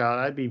had a child,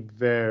 I'd be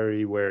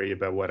very wary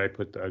about what I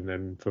put on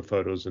them for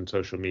photos and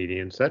social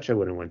media and such. I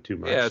wouldn't want too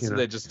much. Yeah, so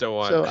they just don't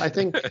want. So I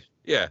think,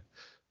 yeah.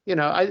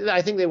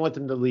 I think they want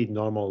them to lead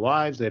normal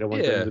lives. They don't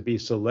want them to be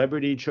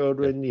celebrity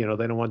children. They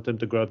don't want them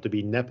to grow up to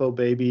be Nepo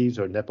babies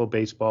or Nepo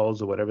baseballs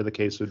or whatever the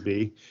case would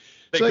be.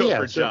 They go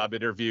for job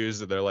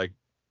interviews and they're like,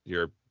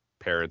 your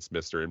parents,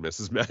 Mr. and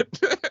Mrs. Met.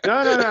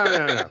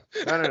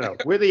 No.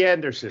 We're the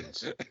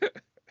Andersons.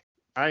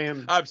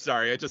 I'm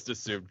sorry. I just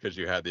assumed because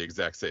you had the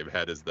exact same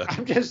head as them.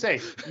 I'm just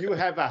saying, you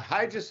have a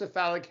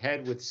hydrocephalic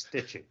head with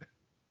stitching.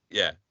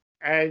 Yeah.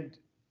 And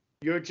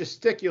you're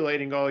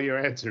gesticulating all your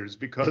answers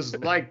because,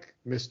 like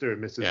Mr.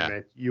 and Mrs.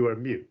 Met, you are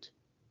mute.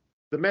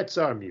 The Mets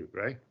are mute,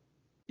 right?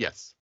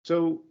 Yes.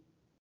 So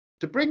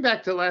to bring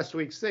back to last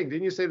week's thing,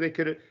 didn't you say they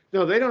could?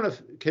 No, they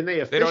don't. Can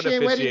they officiate weddings? They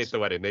don't officiate the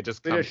wedding. They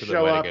just come to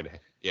the wedding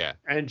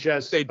and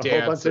just they a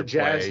whole bunch of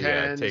jazz play,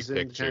 hands, take and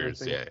pictures.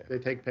 Kind of Yeah. They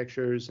take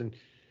pictures and.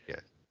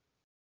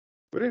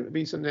 Wouldn't it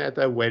be something at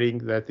that wedding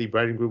that the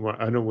bride and groom were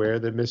unaware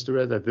that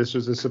that this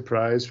was a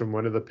surprise from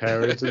one of the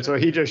parents, and so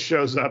he just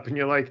shows up, and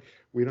you're like,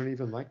 we don't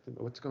even like them.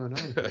 What's going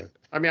on here?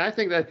 I mean, I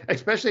think that,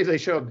 especially if they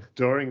show up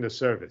during the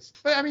service.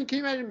 But I mean, can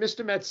you imagine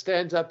Mr. Met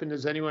stands up and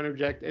does anyone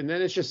object? And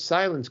then it's just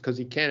silence because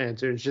he can't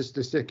answer. It's just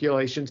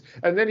gesticulations.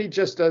 And then he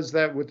just does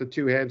that with the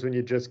 2 hands when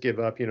you just give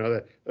up,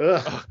 I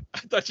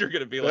thought you were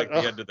going to be like the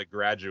end of The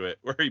Graduate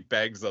where he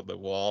bangs on the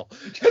wall.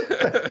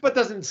 But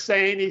doesn't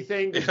say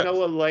anything. There's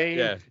no Elaine.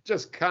 Yeah.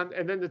 Just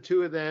and then the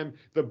 2 of them,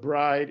 the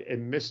bride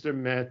and Mr.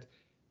 Met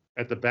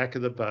at the back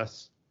of the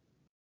bus.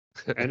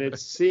 And it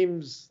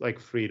seems like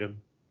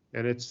freedom,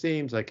 and it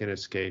seems like an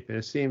escape, and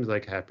it seems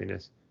like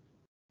happiness.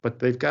 But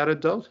they've got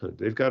adulthood.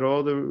 They've got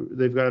all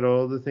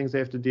the things they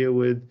have to deal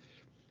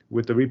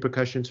with the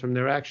repercussions from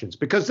their actions.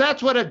 Because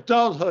that's what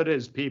adulthood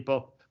is,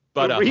 people.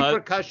 But the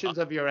repercussions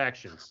of your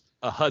actions.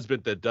 A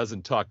husband that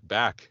doesn't talk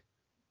back.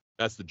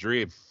 That's the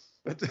dream.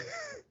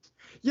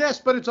 Yes,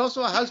 but it's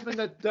also a husband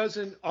that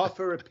doesn't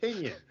offer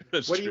opinion.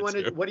 What do you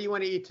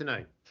want to eat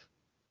tonight?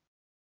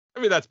 I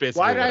mean, that's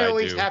basically why do I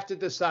always have to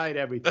decide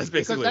everything? That's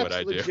basically what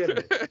I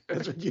legitimate. Do.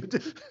 That's what you do.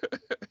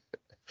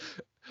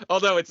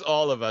 Although it's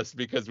all of us,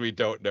 because we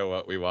don't know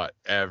what we want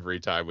every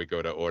time we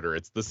go to order.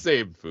 It's the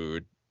same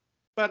food.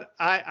 But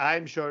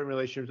I'm sure in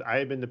relationships, I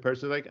have been the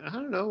person like, I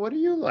don't know, what do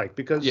you like?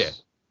 Because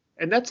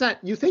and that's not,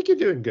 you think you're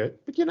doing good,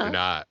 but you're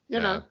not.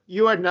 You're not.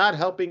 You are not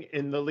helping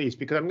in the least.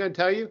 Because I'm going to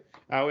tell you,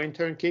 our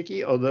intern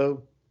Kiki,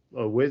 although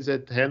a whiz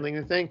at handling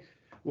the thing,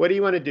 what do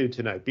you want to do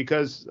tonight?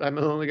 Because I'm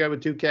the only guy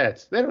with 2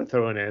 cats. They don't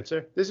throw an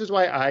answer. This is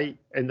why I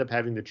end up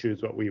having to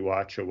choose what we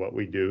watch or what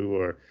we do,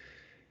 or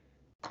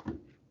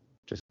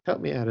just help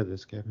me out of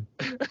this, Kevin.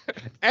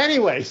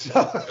 Anyway,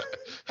 so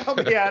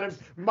help me out of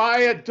my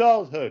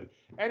adulthood.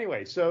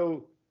 Anyway,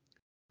 so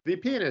the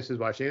pianist is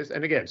watching this.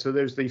 And again, so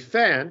there's the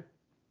fan,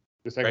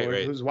 the second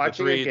one, who's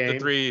watching a game.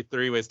 The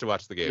three ways to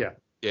watch the game.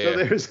 Yeah. So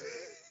there's...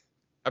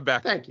 I'm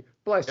back. Thank you.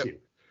 Bless you.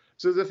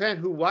 So the fan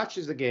who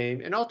watches the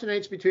game and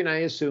alternates between,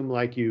 I assume,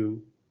 like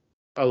you,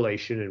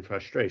 elation and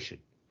frustration.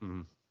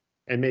 Mm-hmm.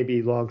 And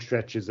maybe long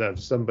stretches of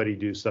somebody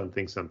do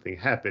something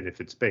happen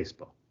if it's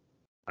baseball.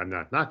 I'm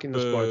not knocking the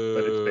sport,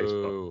 but it's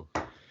baseball.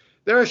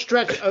 There are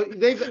stretches.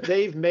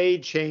 They've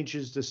made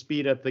changes to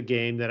speed up the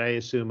game that I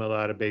assume a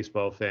lot of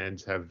baseball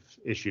fans have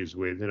issues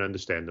with, and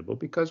understandable,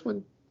 because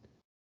when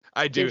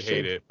I do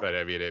hate it, but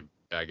I mean,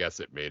 I guess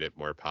it made it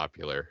more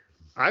popular.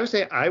 I would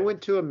say I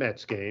went to a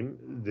Mets game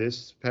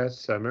this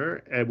past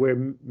summer where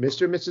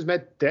Mr. and Mrs.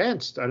 Met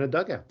danced on a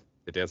dugout.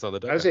 They danced on the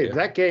dugout. I would say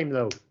that game,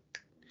 though.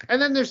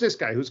 And then there's this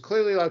guy who's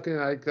clearly looking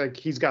like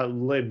he's got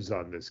libs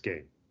on this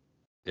game.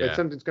 Yeah. That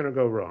something's going to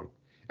go wrong.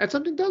 And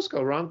something does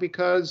go wrong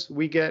because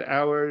we get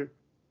our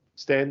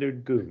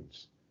standard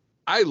goons.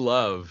 I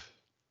love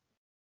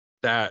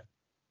that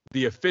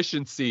the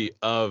efficiency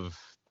of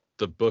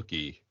the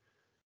bookie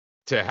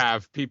to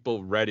have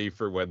people ready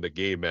for when the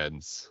game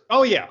ends.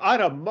 Oh yeah,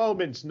 on a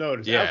moment's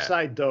notice,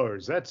 outside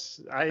doors. That's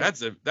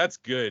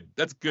good.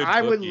 That's good.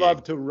 I would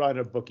love to run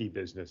a bookie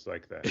business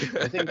like that.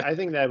 I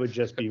think that would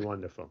just be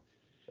wonderful.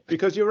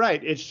 Because you're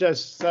right, it's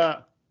just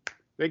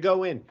they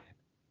go in.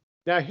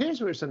 Now here's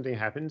where something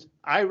happens.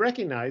 I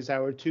recognize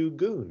our two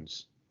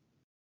goons.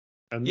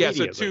 Yeah,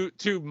 so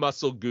two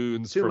muscle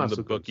goons from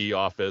the bookie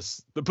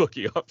office. The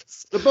bookie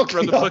office. The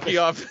bookie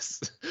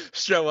office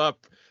show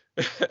up.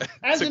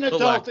 As an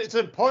adult, it's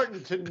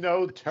important to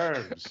know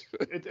terms.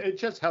 It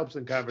just helps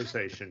in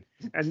conversation.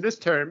 And this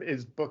term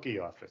is bookie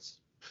office.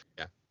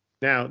 Yeah.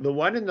 Now, the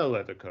one in the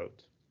leather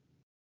coat,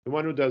 the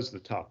one who does the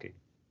talking,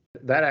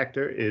 that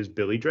actor is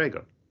Billy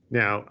Drago.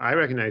 Now, I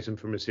recognize him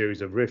from a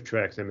series of riff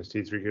tracks,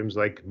 MST3 games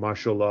like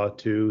Martial Law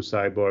 2,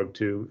 Cyborg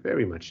 2,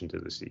 very much into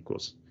the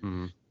sequels.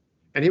 Mm-hmm.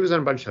 And he was on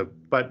a bunch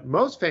of, but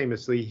most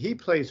famously, he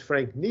plays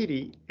Frank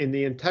Nitti in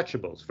The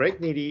Untouchables. Frank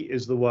Nitti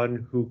is the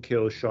one who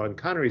kills Sean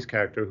Connery's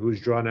character, who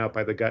is drawn out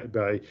by the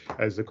guy,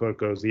 as the quote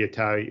goes, the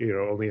Italian,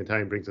 only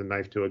Italian brings a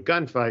knife to a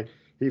gunfight.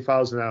 He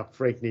follows him out.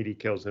 Frank Nitti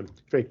kills him.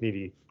 Frank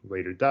Nitti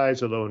later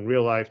dies, although in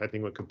real life, I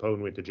think when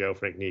Capone went to jail,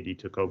 Frank Nitti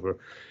took over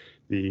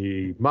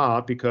the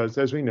mob because,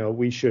 as we know,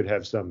 we should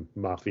have some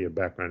mafia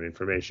background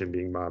information,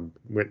 being mob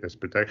witness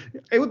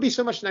protection. It would be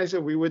so much nicer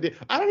if we were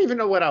I don't even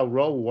know what our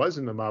role was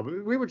in the mob.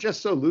 We were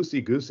just so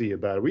loosey-goosey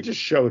about it. We just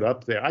showed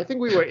up there. I think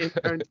we were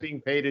interns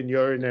being paid in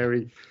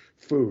urinary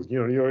food,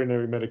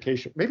 urinary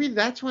medication. Maybe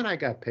that's when I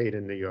got paid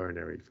in the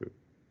urinary food.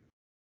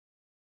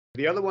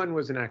 The other one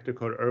was an actor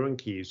called Erwin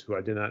Keyes, who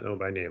I did not know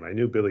by name. I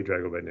knew Billy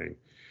Drago by name.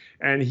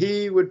 And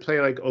he would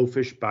play like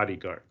oafish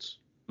bodyguards.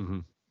 Mm-hmm.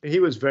 He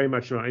was very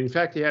much wrong. In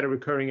fact, he had a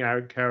recurring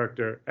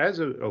character as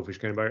an oafish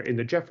kind of buyer in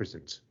The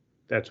Jeffersons.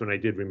 That's when I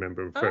did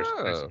remember him first.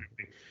 Oh.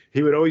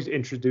 He would always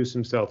introduce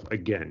himself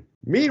again.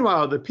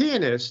 Meanwhile, the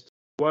pianist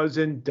was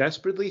in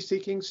Desperately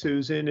Seeking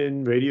Susan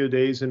in Radio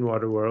Days and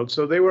Waterworld.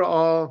 So they were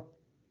all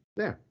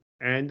there.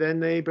 And then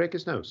they break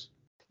his nose.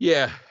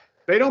 Yeah.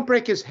 They don't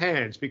break his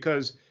hands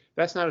because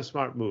that's not a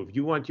smart move.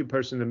 You want your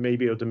person to maybe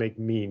be able to make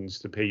means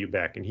to pay you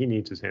back, and he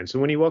needs his hands. So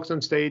when he walks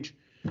on stage,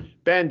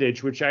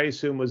 bandage, which I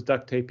assume was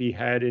duct tape he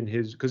had in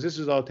his, because this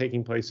is all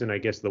taking place in, I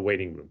guess, the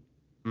waiting room,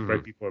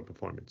 right before a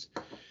performance.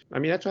 I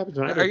mean, that's what happens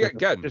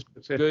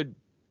when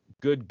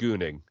good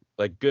gooning,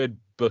 like good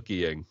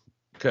bookieing,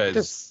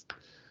 because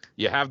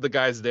you have the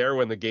guys there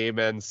when the game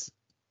ends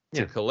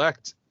to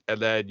collect, and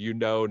then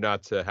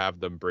not to have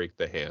them break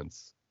the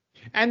hands.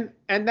 And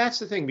that's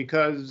the thing,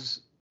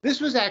 because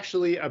this was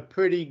actually a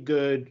pretty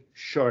good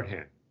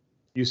shorthand.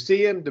 You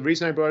see him, the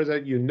reason I brought it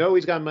up,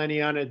 he's got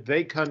money on it.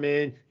 They come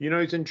in,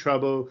 he's in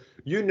trouble.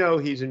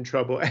 He's in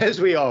trouble,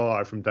 as we all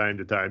are from time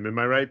to time. Am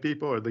I right,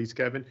 people? Or at least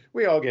Kevin?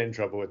 We all get in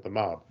trouble with the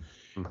mob.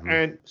 Mm-hmm.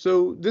 And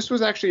so this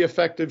was actually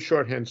effective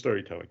shorthand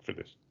storytelling for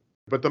this.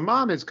 But the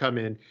mom has come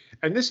in,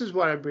 and this is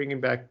what I'm bringing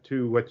back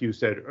to what you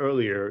said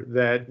earlier,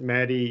 that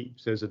Maddie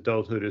says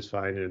adulthood is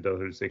fine and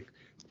adulthood is sick.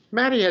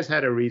 Maddie has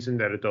had a reason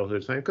that adulthood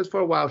is fine, because for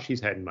a while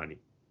she's had money.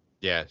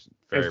 Yeah.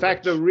 In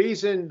fact, the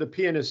reason the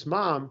pianist's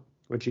mom,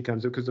 when she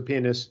comes up, because the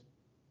pianist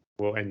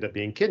will end up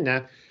being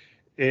kidnapped,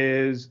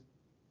 is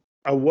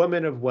a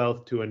woman of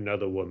wealth to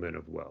another woman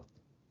of wealth.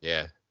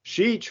 Yeah.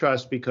 She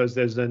trusts because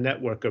there's a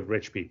network of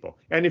rich people.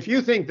 And if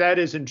you think that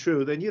isn't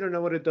true, then you don't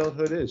know what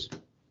adulthood is.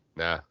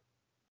 Nah.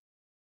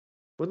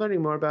 We're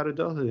learning more about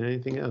adulthood than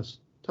anything else.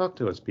 Talk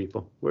to us,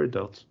 people. We're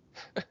adults.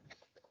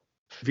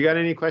 If you got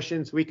any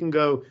questions, we can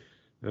go,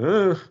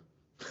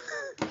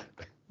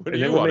 What do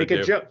you want to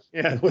do? Joke.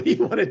 Yeah, what do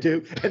you want to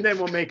do? And then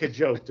we'll make a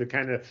joke to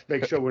kind of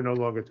make sure we're no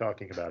longer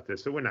talking about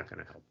this. So we're not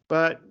going to help.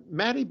 But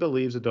Maddie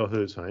believes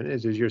adulthood is fine.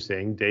 As you're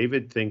saying,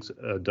 David thinks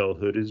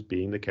adulthood is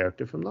being the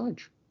character from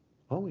Large.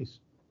 Always.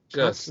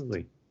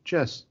 Constantly.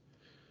 Just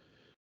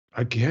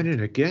again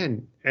and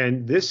again.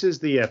 And this is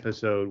the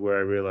episode where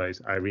I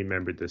realized I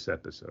remembered this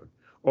episode.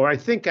 Or I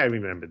think I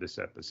remember this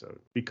episode.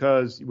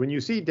 Because when you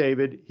see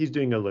David, he's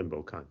doing a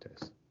limbo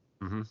contest.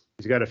 Mm-hmm.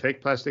 He's got a fake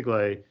plastic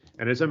leg,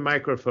 and there's a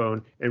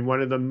microphone, and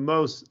one of the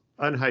most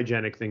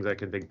unhygienic things I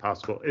can think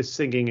possible is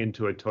singing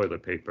into a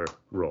toilet paper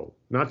roll.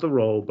 Not the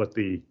roll, but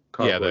the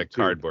cardboard. Yeah, the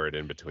cardboard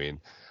in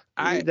between.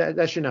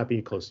 That should not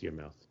be close to your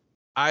mouth.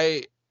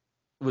 I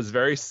was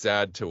very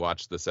sad to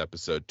watch this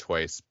episode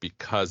twice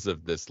because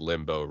of this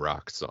Limbo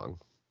Rock song.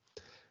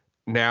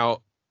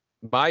 Now,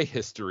 my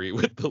history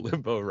with the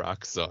Limbo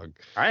Rock song,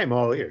 I am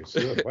all ears.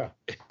 Wow.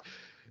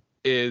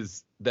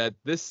 is that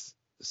this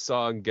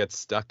song gets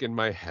stuck in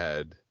my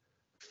head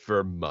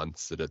for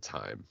months at a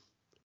time.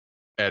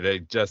 and I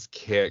just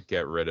can't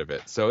get rid of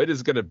it. So it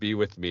is going to be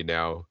with me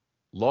now,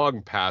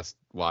 long past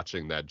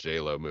watching that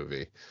J-Lo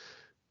movie,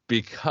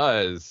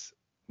 because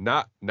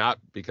not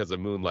because of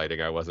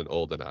Moonlighting, I wasn't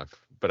old enough,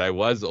 but I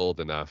was old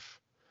enough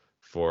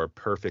for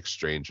Perfect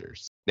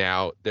Strangers.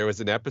 Now, there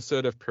was an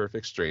episode of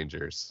Perfect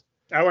Strangers.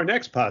 Our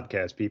next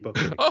podcast, people.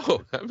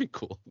 Oh, that'd be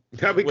cool.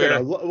 That'd be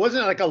good.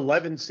 Wasn't it like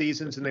 11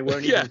 seasons and they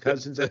weren't even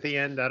cousins at the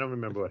end? I don't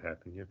remember what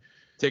happened. Yeah.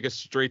 Take us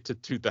straight to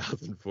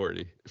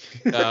 2040.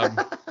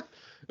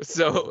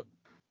 So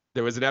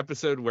there was an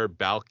episode where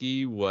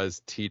Balki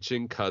was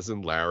teaching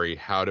cousin Larry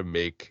how to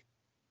make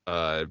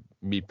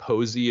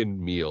Myposian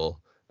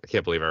meal. I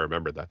can't believe I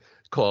remember that.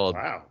 Called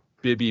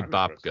Bibi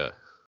Babka.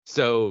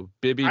 So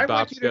Bibi Babka. I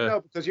want you to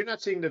know, because you're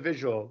not seeing the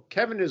visual.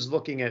 Kevin is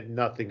looking at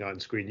nothing on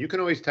screen. You can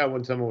always tell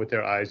when someone with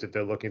their eyes that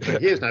they're looking.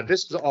 But he is not.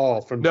 This is all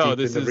from deep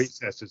in the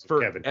recesses of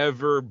Kevin.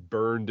 Forever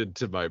burned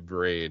into my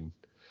brain.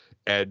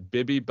 And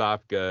Bibi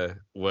Babka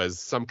was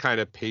some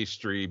kind of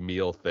pastry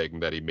meal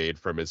thing that he made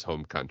from his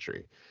home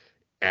country.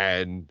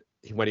 And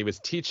when he was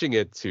teaching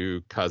it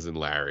to cousin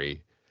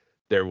Larry,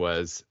 there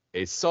was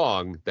a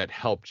song that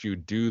helped you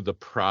do the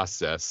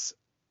process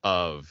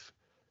of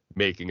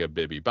making a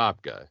Bibi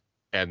Babka.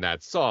 And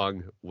that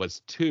song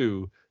was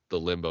to the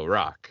Limbo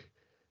Rock.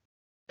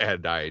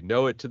 And I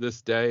know it to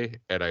this day,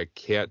 and I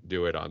can't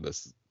do it on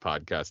this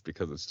podcast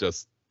because it's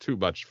just too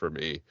much for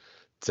me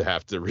to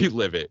have to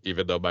relive it,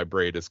 even though my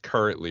brain is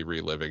currently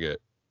reliving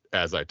it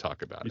as I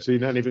talk about it. So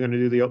you're not even going to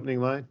do the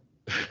opening line?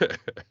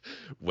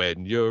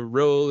 When you're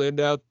rolling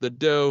out the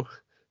dough,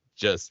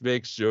 just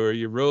make sure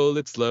you roll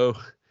it slow.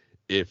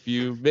 If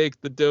you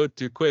make the dough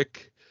too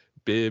quick,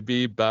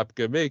 Bibi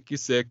Babka make you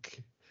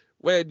sick.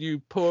 When you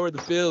pour the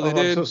filling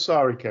in. I'm so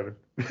sorry, Kevin.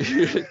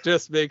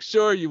 Just make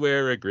sure you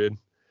wear a grin.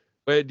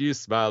 When you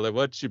smile at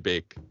what you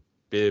bake,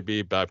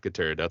 Bibi Babka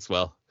turned out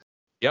swell.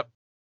 Yep.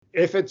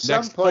 If at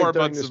some Next point 4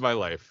 months of my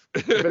life.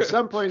 If at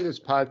some point in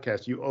this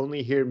podcast you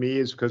only hear me,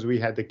 is because we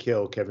had to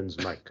kill Kevin's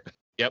mic.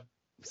 Yep.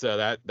 So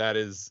that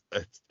is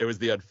it was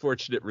the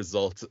unfortunate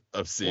result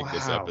of seeing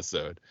this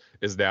episode.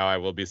 Is now I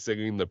will be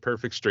singing the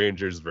Perfect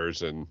Strangers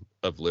version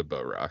of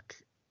Limbo Rock.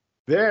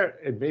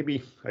 And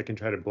maybe I can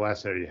try to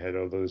blast out of your head,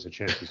 although there's a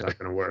chance it's not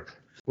going to work.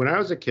 When I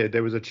was a kid,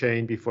 there was a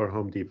chain before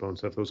Home Depot and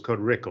stuff. It was called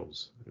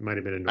Rickles. It might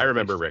have been I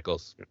remember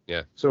Rickles.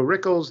 Yeah. So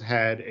Rickles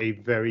had a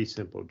very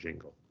simple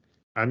jingle.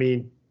 I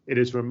mean, it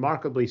is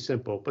remarkably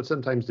simple, but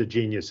sometimes the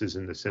genius is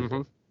in the simple.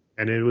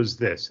 Mm-hmm. And it was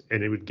this,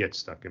 and it would get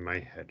stuck in my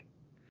head.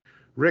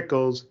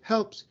 Rickles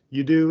helps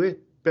you do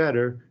it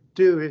better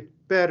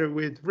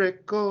with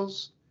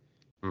Rickles.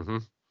 Mm-hmm.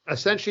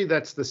 Essentially,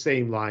 that's the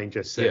same line,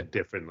 just said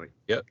differently.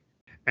 Yep.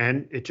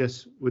 And it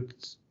just would.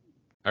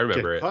 I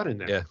remember get caught in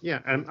there. Yeah.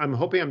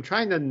 I'm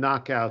trying to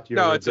knock out your.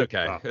 No, it's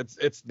okay. Bop.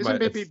 Isn't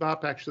Bibi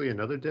Bop actually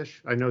another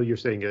dish? I know you're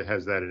saying it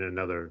has that in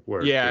another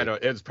word. Yeah, I know.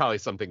 It's probably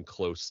something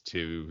close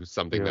to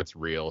something that's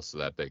real, so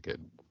that they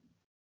could.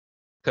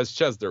 Because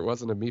Ches, there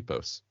wasn't a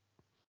Mypos.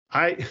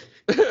 I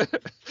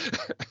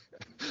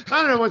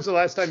don't know when's the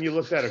last time you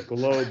looked at a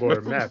globe or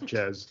a map,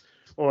 Ches,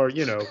 or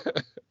the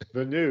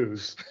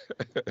news.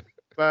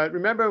 But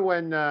remember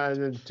when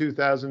in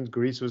 2000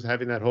 Greece was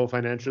having that whole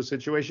financial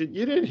situation?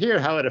 You didn't hear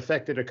how it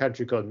affected a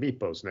country called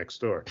Mypos next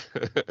door.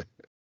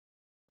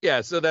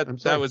 Yeah, so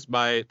that's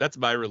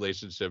my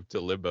relationship to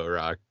Limbo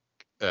Rock.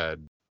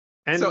 And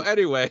so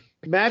anyway,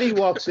 Maddie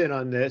walks in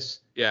on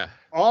this. Yeah.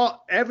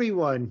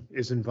 Everyone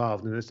is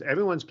involved in this.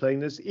 Everyone's playing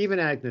this. Even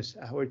Agnes,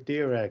 our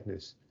dear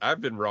Agnes.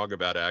 I've been wrong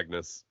about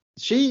Agnes.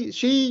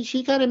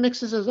 She kind of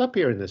mixes us up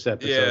here in this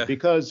episode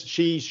because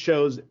she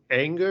shows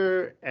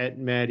anger at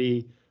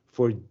Maddie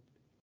for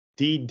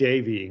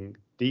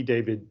David,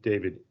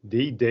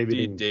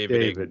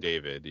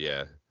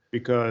 yeah.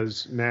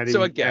 Because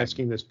Maddie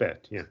asking this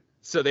bet, yeah.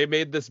 So they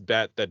made this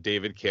bet that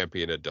David can't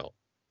be an adult,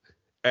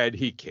 and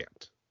he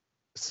can't.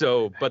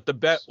 So, but the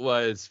bet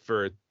was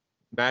for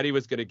Maddie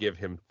was going to give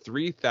him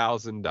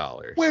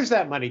 $3,000. Where's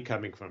that money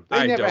coming from?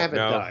 They never have a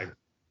dime.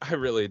 I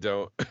really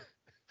don't.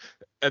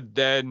 And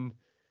then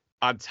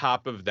on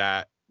top of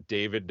that,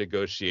 David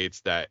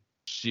negotiates that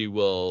she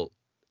will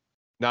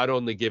not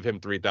only give him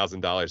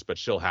 $3,000, but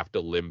she'll have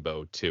to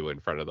limbo too in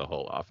front of the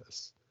whole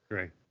office.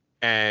 Right.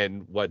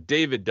 And what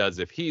David does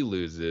if he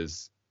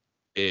loses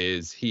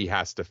is he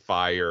has to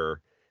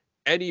fire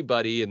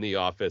anybody in the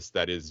office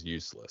that is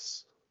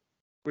useless.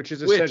 Which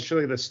is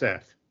essentially the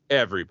staff.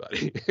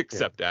 Everybody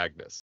except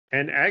Agnes.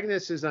 And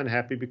Agnes is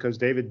unhappy because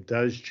David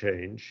does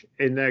change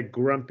in that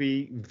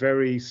grumpy,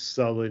 very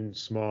sullen,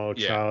 small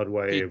child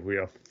way of we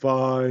are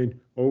fine,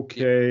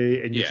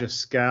 okay, and you just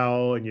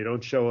scowl and you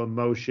don't show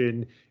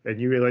emotion and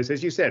you realize,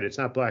 as you said, it's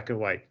not black and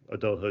white.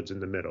 Adulthood's in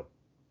the middle.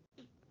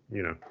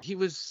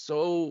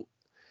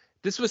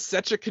 This was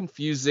such a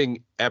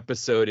confusing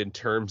episode in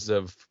terms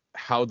of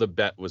how the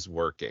bet was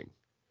working.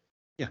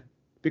 Yeah.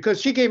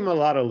 Because she gave him a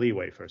lot of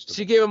leeway, first of all.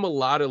 She gave him a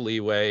lot of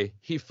leeway.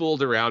 He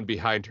fooled around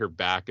behind her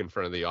back in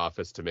front of the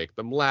office to make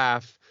them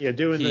laugh. Yeah,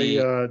 doing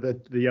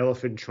the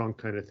elephant trunk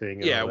kind of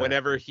thing. Yeah,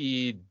 whenever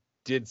he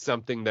did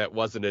something that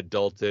wasn't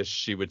adultish,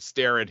 she would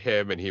stare at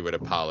him and he would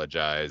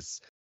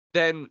apologize.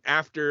 then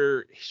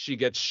after she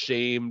gets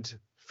shamed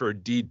for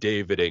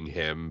de-Daviding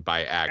him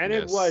by Agnes. And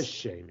it was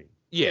shaming.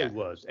 Yeah. It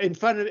was. In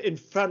front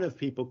of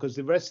people, because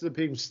the rest of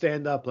the people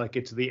stand up like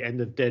it's the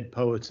end of Dead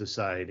Poet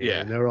Society.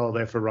 Yeah. And they're all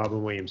there for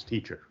Robin Williams'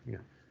 teacher. Yeah.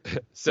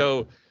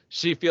 So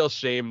she feels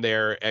shame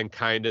there and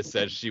kind of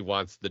says she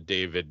wants the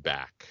David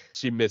back.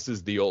 She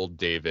misses the old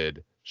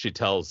David. She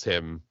tells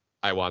him,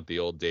 I want the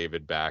old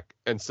David back.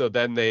 And so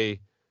then they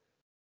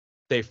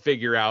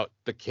figure out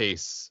the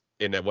case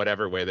in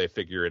whatever way they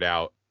figure it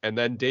out. And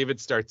then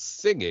David starts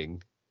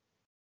singing,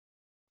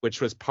 which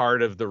was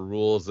part of the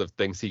rules of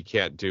things he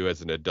can't do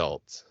as an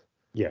adult.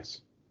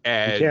 Yes.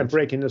 And he can't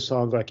break into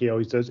song like he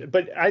always does.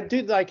 But I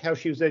did like how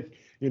she was like,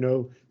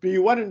 but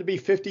you want him to be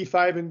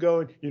 55 and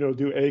go and,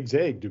 do eggs,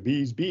 egg, do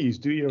bees, bees,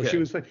 do, she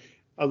was fine.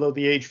 Although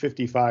the age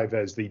 55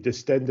 as the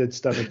distended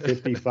stomach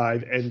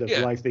 55 end of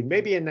life thing,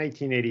 maybe in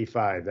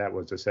 1985, that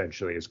was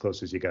essentially as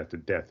close as you got to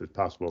death as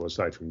possible,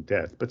 aside from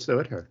death. But still,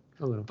 it hurt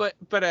a little.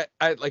 But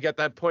I like at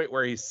that point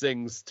where he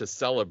sings to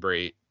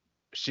celebrate,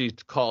 she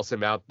calls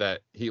him out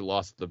that he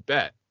lost the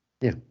bet.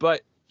 Yeah.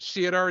 But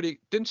she had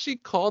didn't she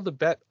call the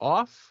bet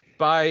off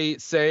by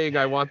saying,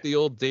 I want the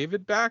old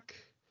David back?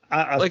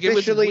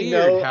 Officially,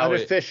 no.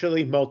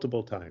 Unofficially,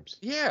 multiple times.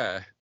 Yeah.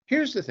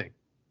 Here's the thing.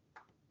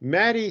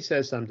 Maddie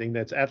says something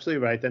that's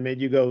absolutely right that made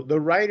you go, the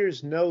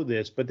writers know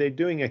this, but they're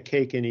doing a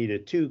cake and eat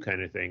it too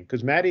kind of thing.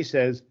 Because Maddie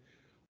says,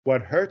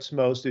 what hurts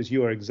most is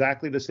you are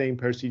exactly the same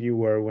person you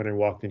were when I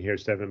walked in here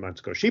 7 months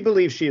ago. She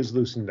believes she is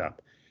loosened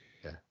up.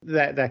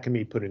 Yeah. That can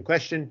be put in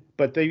question.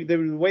 But the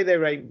way they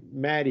write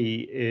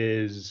Maddie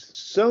is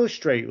so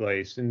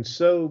straight-laced and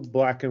so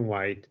black and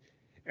white.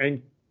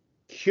 And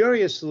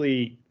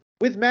curiously,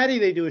 with Maddie,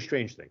 they do a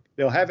strange thing.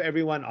 They'll have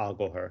everyone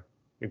ogle her,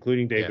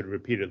 including David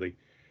repeatedly.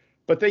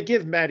 But they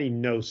give Maddie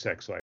no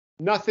sex life.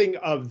 Nothing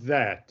of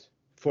that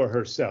for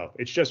herself.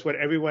 It's just what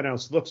everyone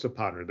else looks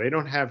upon her. They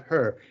don't have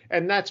her.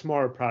 And that's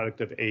more a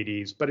product of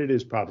 80s, but it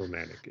is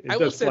problematic. I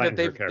will say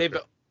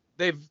that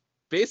they've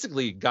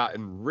basically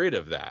gotten rid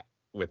of that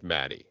with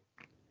Maddie.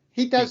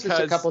 He does this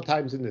a couple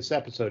times in this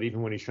episode,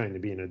 even when he's trying to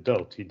be an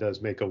adult. He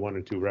does make one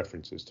or two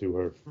references to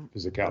her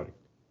physicality.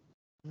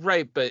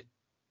 Right, but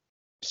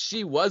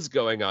she was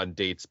going on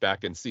dates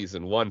back in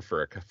season 1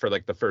 for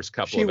like the first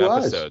couple of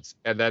episodes,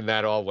 and then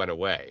that all went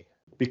away.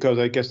 Because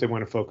I guess they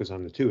want to focus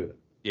on the two of them.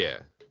 Yeah.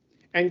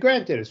 And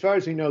granted, as far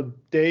as we know,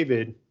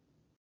 David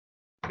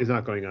is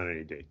not going on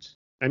any dates.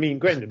 I mean,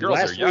 granted,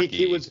 last week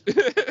he was...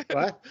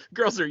 What?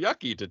 Girls are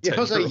yucky to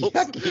 10-year-olds.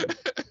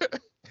 Yucky.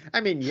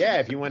 I mean, yeah,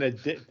 if you want to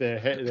dip the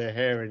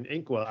hair in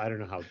inkwell, I don't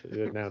know how...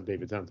 Now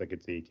David sounds like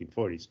it's the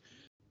 1840s.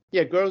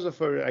 Yeah, girls are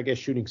for, I guess,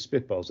 shooting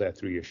spitballs out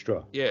through your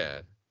straw.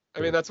 Yeah. I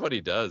mean, that's what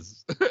he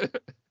does.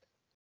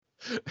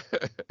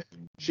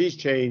 She's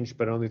changed,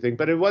 but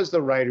it was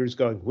the writers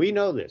going, we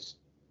know this.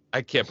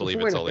 I can't believe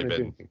it's only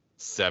been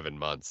 7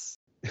 months.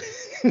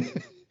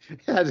 It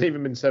hasn't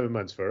even been 7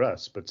 months for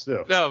us, but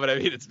still. No, but I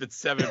mean, it's been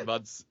 7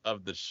 months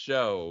of the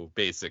show,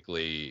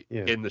 basically,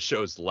 in the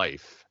show's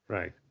life.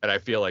 Right. And I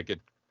feel like it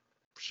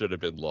should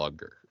have been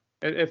longer.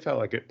 It felt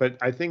like it, but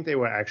I think they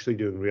were actually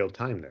doing real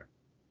time there.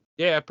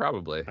 Yeah,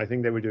 probably. I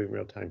think they were doing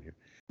real time here.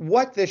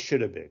 What this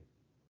should have been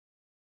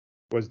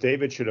was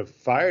David should have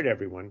fired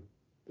everyone.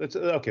 Let's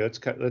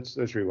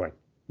rewind.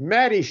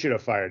 Maddie should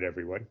have fired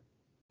everyone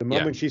the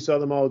moment she saw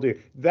them all do.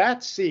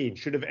 That scene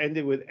should have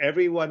ended with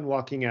everyone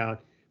walking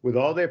out with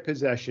all their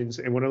possessions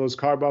in one of those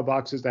cardboard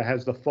boxes that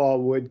has the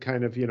fall wood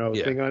kind of, thing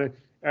on it.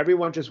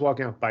 Everyone just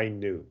walking out by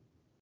noon.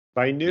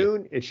 By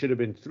noon, it should have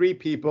been 3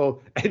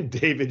 people, and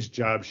David's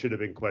job should have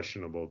been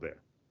questionable there.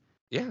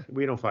 Yeah.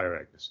 We don't fire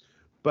Agnes.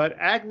 But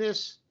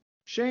Agnes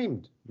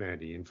shamed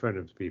Maddie in front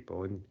of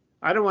people. And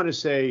I don't want to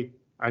say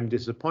I'm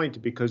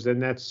disappointed, because then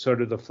that's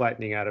sort of the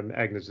flattening out of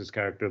Agnes's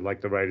character,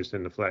 like the writers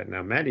tend to flatten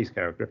out Maddie's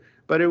character.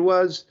 But it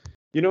was,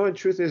 in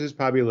truth, it's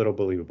probably a little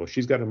believable.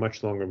 She's got a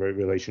much longer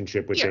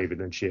relationship with David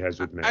than she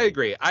has with Maddie. I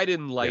agree. I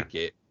didn't like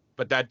it,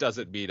 but that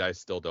doesn't mean I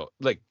still don't.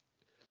 Like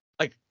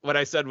what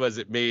I said was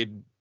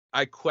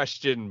I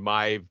questioned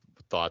my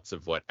thoughts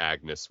of what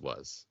Agnes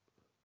was.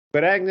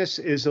 But Agnes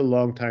is a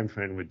longtime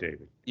friend with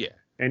David. Yeah.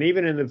 And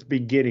even in the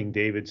beginning,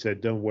 David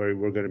said, don't worry,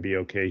 we're going to be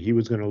okay. He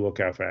was going to look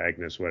out for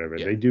Agnes, whatever.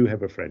 Yeah. They do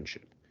have a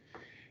friendship.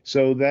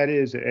 So that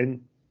is,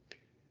 and,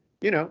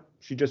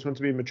 she just wants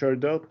to be a mature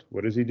adult.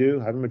 What does he do?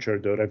 I'm a mature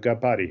adult. I've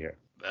got body hair.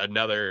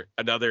 Another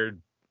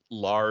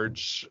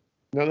large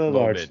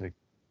thing.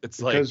 It's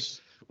because,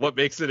 like, what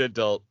makes an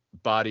adult?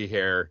 Body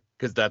hair,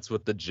 because that's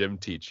what the gym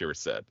teacher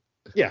said.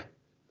 Yeah.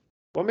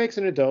 What makes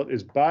an adult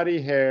is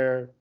body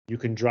hair. You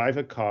can drive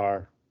a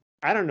car.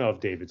 I don't know if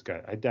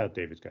I doubt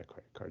David's got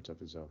credit cards of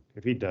his own.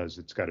 If he does,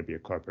 it's got to be a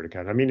corporate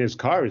account. I mean, his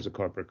car is a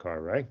corporate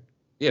car, right?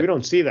 Yeah. We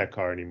don't see that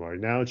car anymore.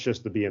 Now it's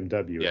just the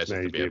BMW. Yeah, it's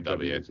just the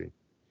BMW.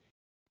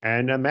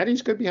 And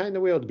Maddie's good behind the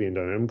wheel to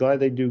BMW. I'm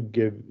glad they do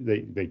give.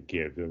 They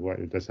give.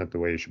 That's not the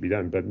way it should be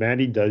done. But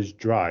Maddie does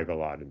drive a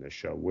lot in this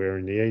show. Where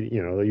in the,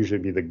 they'll usually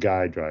be the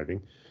guy driving.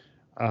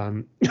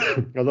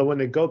 Although when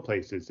they go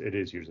places, it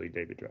is usually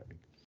David driving.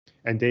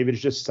 And David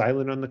is just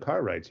silent on the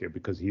car rides here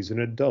because he's an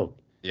adult.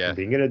 Yeah. And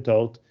being an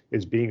adult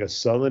is being a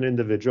sullen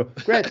individual.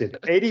 Granted,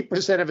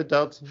 80% of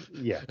adults,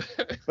 yeah.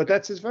 But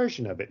that's his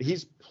version of it. He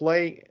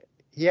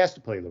has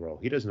to play the role.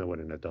 He doesn't know what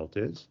an adult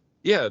is.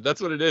 Yeah,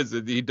 that's what it is.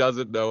 He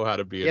doesn't know how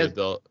to be an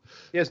adult.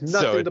 He has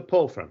nothing to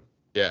pull from.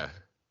 Yeah.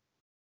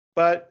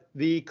 But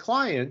the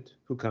client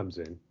who comes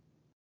in,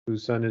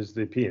 whose son is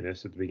the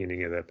pianist at the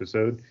beginning of the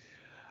episode,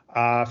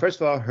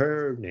 first of all,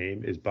 her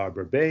name is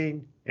Barbara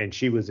Bain, and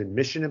she was in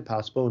Mission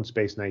Impossible in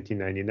Space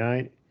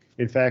 1999.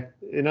 In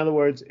fact, in other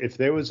words, if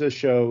there was a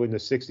show in the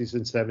 60s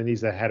and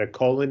 70s that had a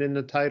colon in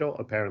the title,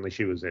 apparently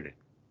she was in it.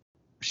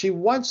 She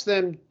wants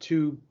them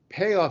to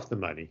pay off the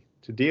money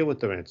to deal with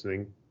the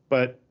ransoming,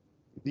 but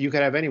you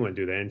could have anyone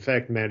do that. In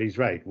fact, Maddie's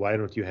right. Why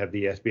don't you have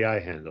the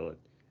FBI handle it?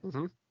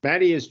 Mm-hmm.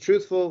 Maddie is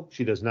truthful.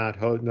 She does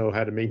not know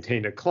how to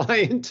maintain a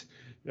client,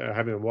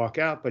 having them walk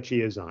out, but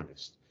she is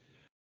honest.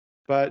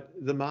 But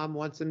the mom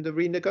wants them to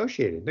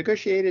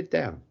negotiate it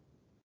down.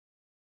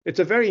 It's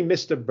a very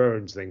Mr.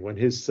 Burns thing when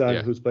his son,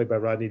 who's played by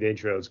Rodney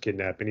Dangerfield, is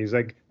kidnapped, and he's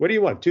like, "What do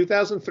you want?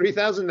 $2,000,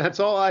 $3,000? That's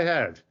all I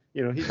have."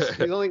 You know, he's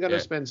only going to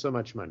spend so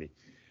much money.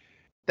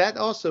 That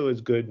also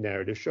is good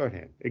narrative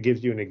shorthand. It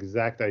gives you an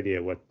exact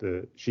idea what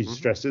she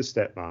stresses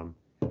stepmom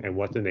and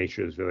what the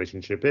nature of this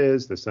relationship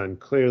is. The son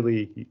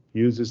clearly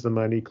uses the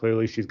money.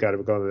 Clearly, she's got to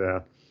go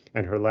there,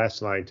 and her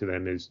last line to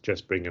them is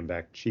just bring him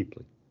back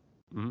cheaply.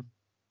 Mm-hmm.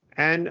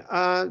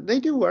 And they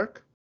do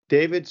work.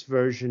 David's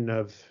version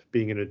of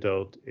being an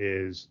adult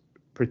is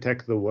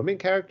protect the woman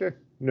character.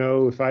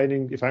 No, if I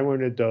were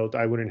an adult,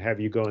 I wouldn't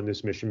have you go on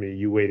this mission.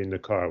 You wait in the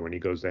car when he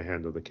goes to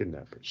handle the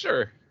kidnappers.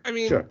 Sure. I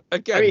mean,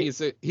 again,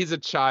 he's a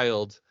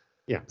child.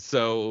 Yeah.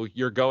 So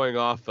you're going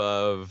off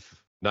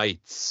of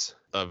knights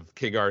of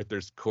King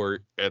Arthur's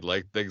court and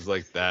like things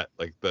like that,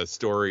 like the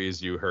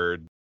stories you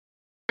heard.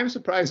 I'm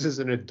surprised as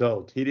an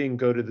adult he didn't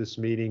go to this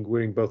meeting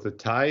wearing both a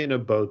tie and a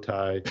bow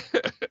tie.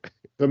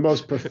 The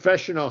most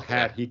professional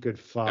hat he could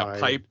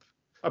find.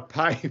 A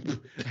pipe,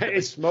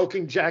 a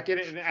smoking jacket,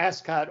 and an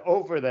ascot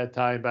over that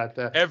tie. About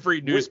that.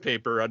 Every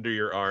newspaper under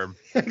your arm.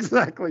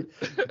 Exactly.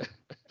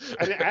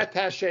 An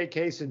attaché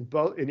case in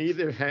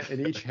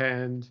each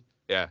hand.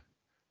 Yeah.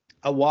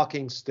 A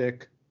walking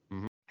stick.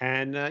 Mm-hmm.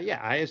 And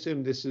I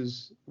assume this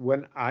is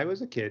when I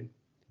was a kid,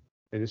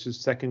 and this is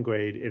second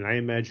grade, and I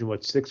imagine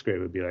what sixth grade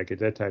would be like at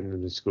that time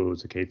in the school. It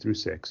was a K through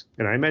 6.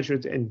 And I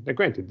imagine, and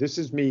granted, this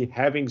is me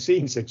having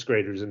seen sixth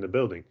graders in the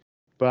building,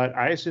 but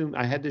I assume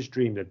I had this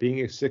dream that being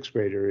a sixth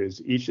grader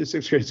is each of the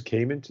sixth graders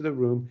came into the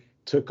room,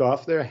 took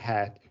off their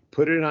hat,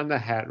 put it on the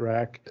hat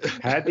rack,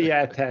 had the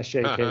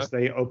attaché case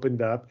they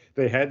opened up.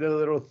 They had the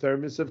little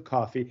thermos of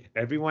coffee.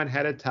 Everyone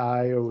had a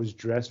tie or was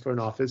dressed for an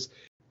office.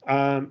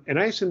 And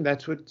I assume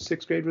that's what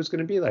sixth grade was going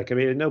to be like. I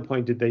mean, at no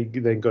point did they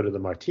then go to the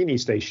martini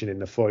station in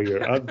the foyer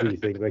of the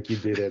thing like you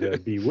did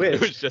at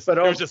Bewitched. It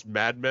was just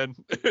Mad Men.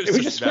 It was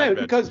just Mad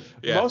Men because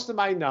most of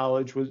my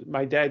knowledge was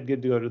my dad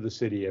had to go to the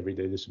city every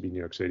day. This would be New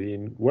York City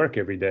and work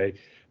every day.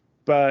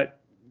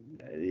 But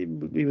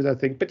even that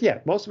thing. But yeah,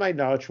 most of my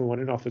knowledge from what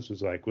an office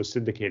was like was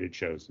syndicated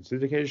shows. And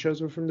syndicated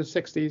shows were from the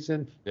 60s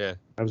and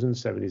I was in the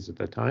 70s at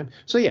that time.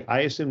 So yeah,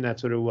 I assume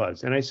that's what it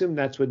was. And I assume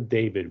that's what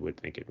David would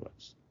think it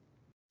was.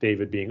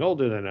 David being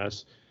older than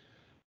us,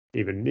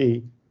 even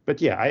me.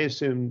 But yeah, I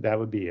assume that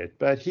would be it.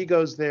 But he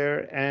goes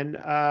there and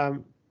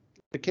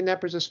the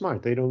kidnappers are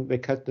smart. They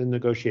cut the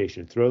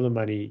negotiation, throw the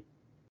money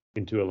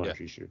into a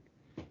laundry chute.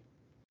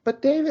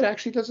 But David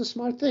actually does a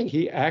smart thing.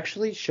 He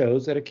actually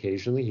shows that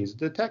occasionally he's a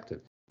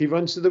detective. He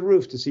runs to the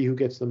roof to see who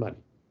gets the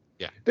money.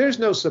 Yeah. There's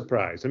no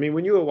surprise. I mean,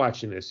 when you were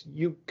watching this,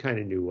 you kind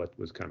of knew what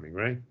was coming,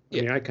 right? I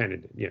mean, I kind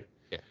of did.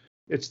 Yeah.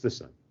 It's the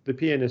son. The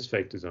pianist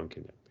faked his own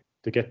kidnapping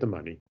to get the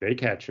money. They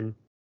catch him.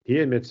 He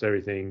admits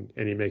everything,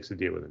 and he makes a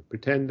deal with him.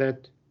 Pretend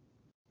that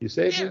you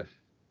saved him,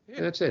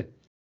 and that's it.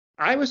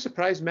 I was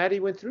surprised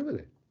Maddie went through with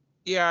it.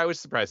 Yeah, I was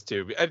surprised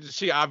too.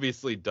 She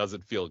obviously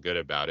doesn't feel good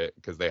about it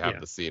because they have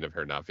the scene of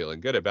her not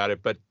feeling good about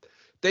it. But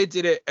they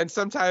did it, and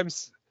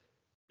sometimes,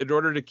 in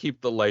order to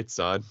keep the lights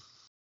on,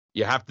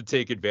 you have to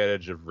take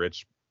advantage of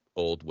rich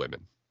old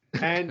women.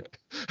 And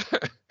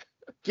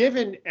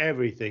given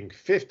everything,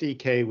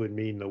 $50K would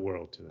mean the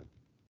world to them.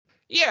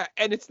 Yeah,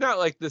 and it's not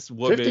like this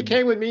woman.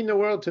 $50K would mean the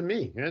world to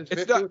me.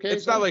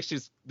 It's not like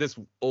this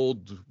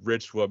old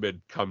rich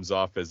woman comes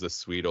off as a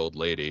sweet old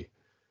lady.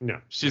 No,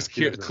 she's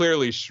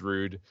clearly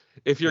shrewd.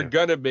 If you're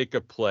gonna make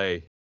a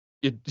play,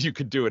 you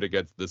could do it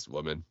against this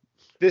woman.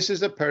 This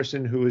is a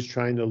person who is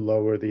trying to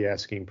lower the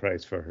asking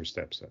price for her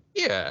stepson.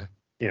 Yeah.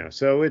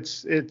 So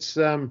it's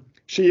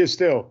she is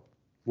still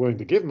willing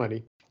to give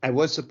money. I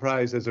was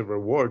surprised as a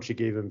reward she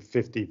gave him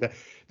 $50,000.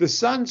 The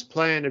son's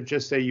plan of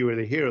just say you were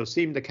the hero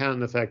seemed to count on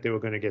the fact they were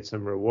going to get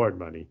some reward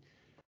money.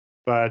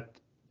 But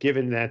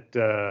given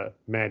that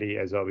Maddie,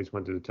 as always,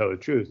 wanted to tell the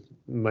truth,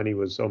 money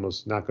was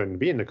almost not going to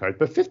be in the cards.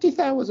 But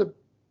 $50,000 was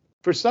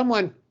for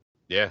someone.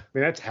 Yeah. I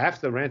mean, that's half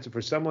the ransom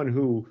for someone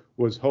who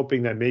was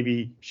hoping that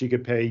maybe she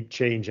could pay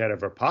change out of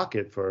her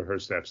pocket for her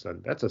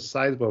stepson. That's a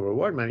sizable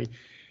reward money.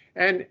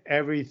 And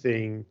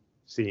everything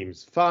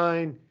seems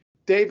fine.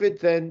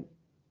 David then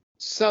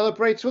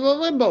celebrates with a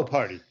limbo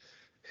party.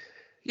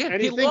 Yeah,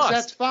 and he thinks lost.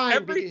 That's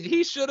fine.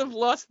 He should have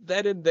lost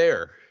then and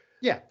there.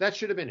 Yeah, that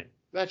should have been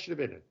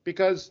it.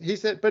 Because he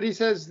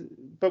says,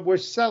 but we're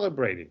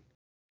celebrating.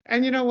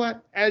 And you know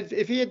what?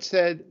 If he had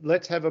said,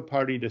 let's have a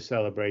party to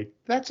celebrate,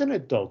 that's an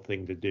adult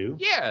thing to do.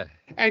 Yeah.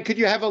 And could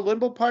you have a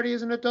limbo party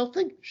as an adult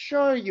thing?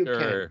 Sure, you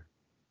can.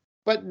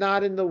 But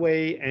not in the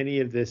way any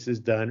of this is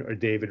done or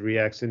David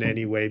reacts in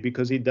any way,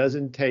 because he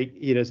doesn't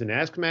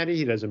ask Maddie.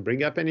 He doesn't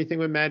bring up anything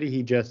with Maddie.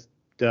 He just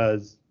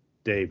does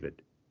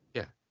David.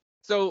 Yeah.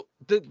 So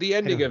the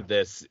ending of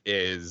this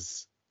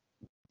is,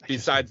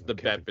 besides the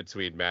bet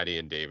between Maddie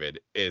and David,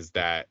 is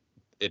that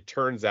it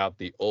turns out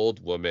the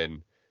old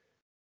woman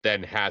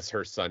then has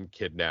her son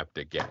kidnapped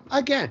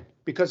again,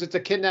 because it's a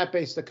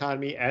kidnap-based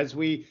economy. I'm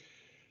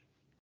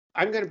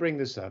going to bring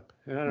this up,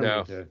 and I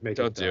don't need to make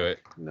don't do it.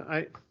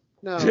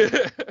 No.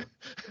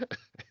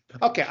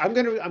 Okay, I'm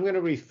gonna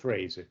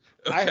rephrase it.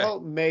 Okay. I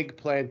hope Meg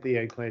Plant the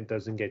eggplant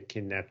doesn't get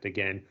kidnapped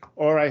again,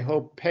 or I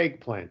hope Peg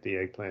Plant the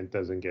eggplant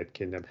doesn't get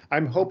kidnapped.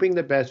 I'm hoping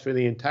the best for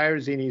the entire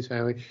Zini's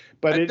family,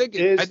 but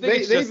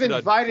they've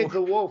invited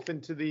the wolf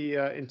into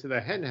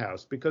the hen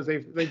house because they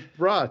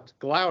brought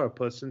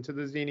Glowerpuss into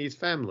the Zini's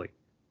family.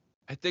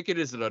 I think it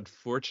is an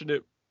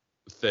unfortunate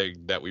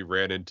thing that we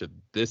ran into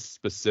this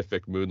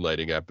specific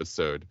Moonlighting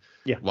episode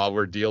while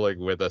we're dealing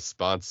with a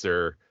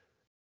sponsor.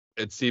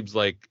 It seems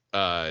like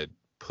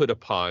put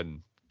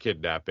upon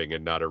kidnapping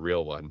and not a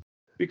real one.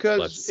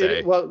 Because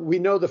we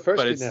know the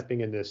first kidnapping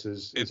in this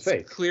is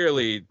fake. It's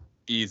clearly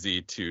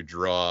easy to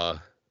draw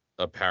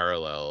a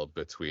parallel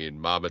between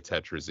Mama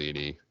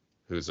Tetrazzini,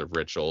 who's a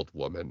rich old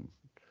woman,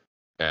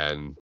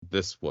 and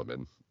this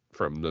woman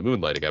from the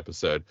Moonlighting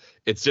episode.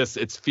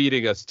 It's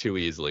feeding us too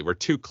easily. We're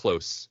too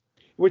close.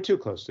 We're too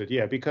close to it,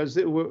 yeah, because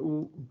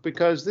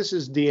this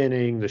is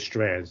DNAing the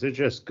strands. They're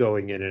just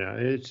going in and out.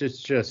 It's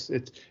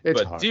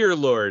but hard. Dear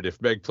Lord, if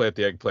Meg Plant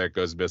the eggplant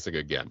goes missing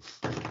again.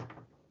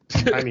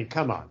 I mean,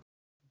 come on.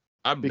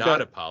 I'm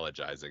not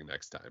apologizing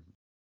next time.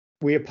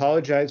 We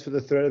apologize for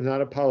the threat of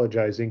not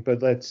apologizing,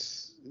 but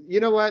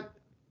you know what?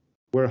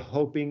 We're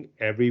hoping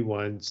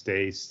everyone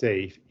stays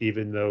safe,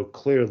 even though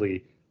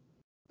clearly,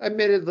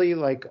 admittedly,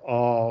 like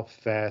all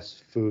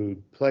fast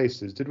food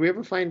places. Did we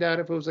ever find out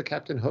if it was a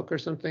Captain Hook or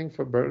something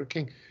for Burger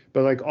King?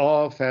 But like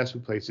all fast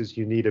food places,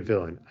 you need a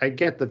villain. I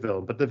get the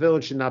villain, but the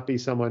villain should not be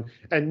someone.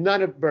 And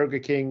none of Burger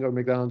King or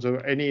McDonald's or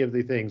any of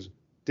the things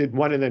did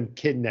one of them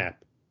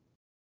kidnap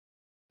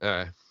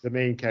the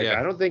main character.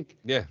 I don't think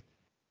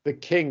the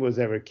king was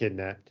ever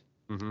kidnapped.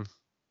 Mm-hmm.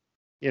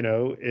 You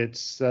know,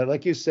 it's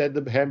like you said,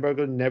 the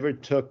hamburger never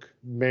took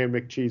Mayor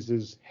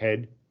McCheese's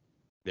head.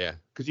 Yeah.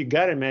 Because you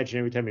got to imagine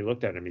every time he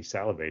looked at him, he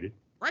salivated.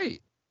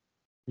 Right.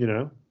 You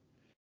know?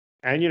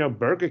 And,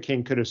 Burger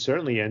King could have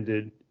certainly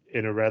ended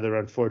in a rather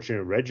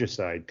unfortunate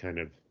regicide kind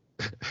of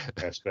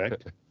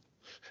aspect.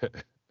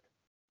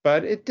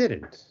 But it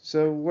didn't.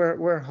 So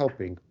we're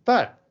hoping.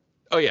 But.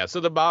 Oh, yeah. So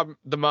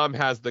the mom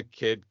has the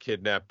kid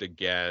kidnapped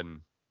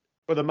again.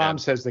 Well, the mom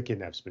says the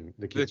kid's been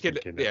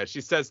kidnapped. Yeah,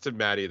 she says to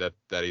Maddie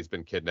that he's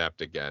been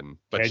kidnapped again.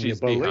 But she's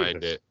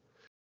behind it.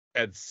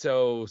 And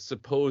so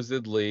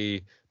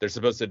supposedly they're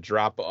supposed to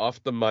drop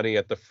off the money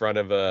at the front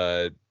of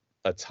a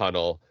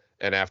tunnel.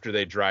 And after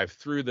they drive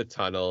through the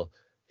tunnel,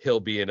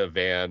 he'll be in a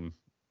van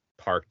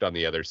parked on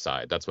the other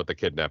side. That's what the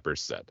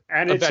kidnappers said.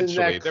 And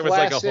eventually there was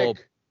like a whole.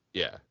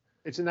 Yeah.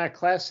 It's in that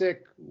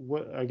classic,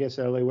 I guess,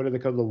 LA, what do they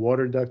call the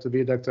water ducts, the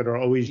viaducts that are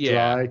always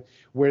dry,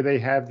 where they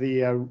have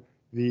the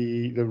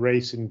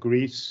race in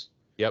Greece.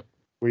 Yep.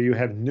 Where you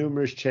have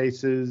numerous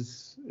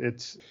chases.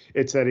 It's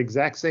that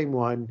exact same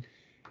one.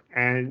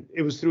 And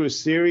it was through a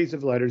series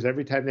of letters.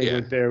 Every time they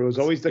went there, it was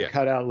always the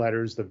cutout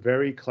letters, the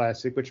very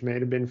classic, which may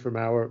have been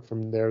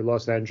from their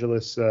Los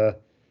Angeles,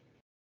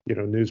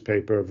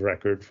 newspaper of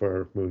record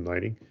for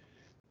Moonlighting.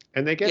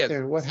 And they get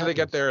there, and what happens? They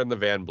get there, and the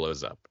van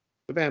blows up.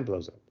 The van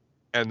blows up.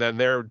 And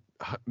then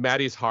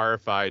Maddie's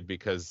horrified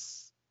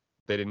because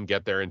they didn't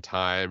get there in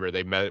time, or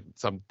they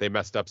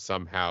messed up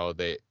somehow.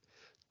 They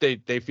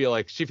feel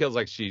like she feels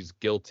like she's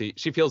guilty.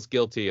 She feels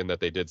guilty in that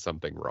they did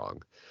something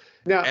wrong.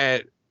 Now.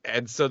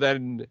 And so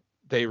then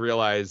they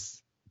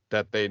realize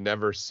that they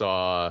never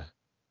saw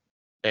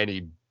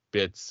any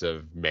bits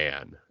of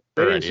man.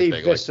 They didn't see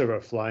viscera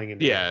flying in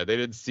the air. They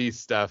didn't see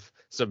stuff.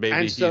 So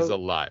maybe he's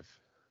alive.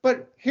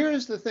 But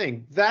here's the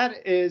thing.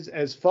 That is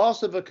as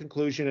false of a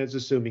conclusion as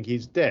assuming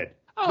he's dead.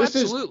 Oh,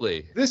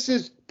 absolutely. This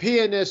is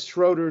pianist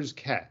Schroeder's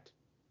cat.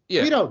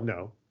 Yeah. We don't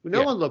know.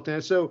 No one looked at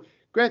it. So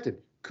granted,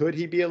 could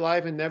he be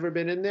alive and never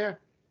been in there?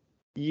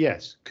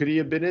 Yes. Could he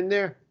have been in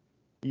there?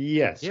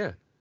 Yes. Yeah.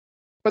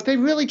 But they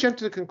really jumped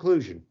to the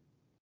conclusion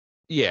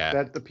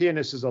that the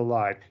pianist is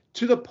alive,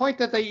 to the point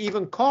that they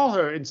even call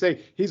her and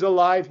say, he's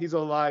alive, he's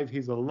alive,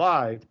 he's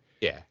alive.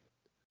 Yeah.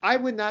 I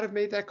would not have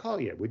made that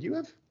call yet. Would you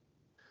have?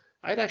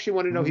 I'd actually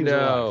want to know he was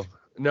alive.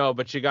 No,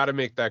 but you got to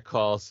make that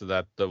call so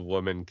that the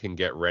woman can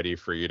get ready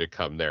for you to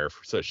come there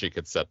so she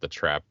could set the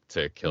trap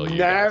to kill you.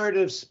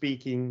 Narrative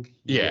speaking.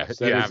 Yes,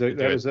 that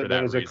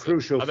is a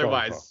crucial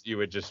Otherwise, phone call. you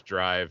would just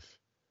drive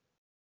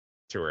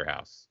to her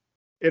house.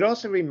 It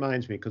also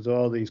reminds me, because of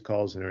all these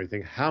calls and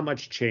everything, how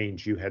much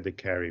change you had to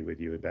carry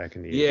with you back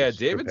in the 80s. Yeah,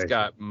 David's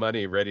got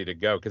money ready to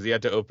go because he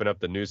had to open up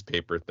the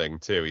newspaper thing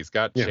too. He's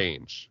got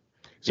change.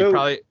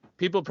 So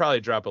people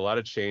probably drop a lot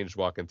of change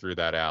walking through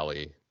that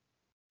alley,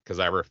 because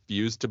I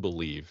refuse to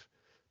believe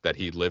that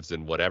he lives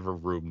in whatever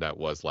room that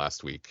was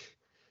last week.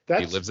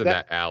 He lives in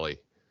that alley.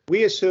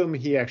 We assume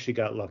he actually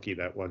got lucky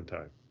that one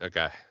time.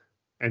 Okay.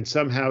 And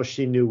somehow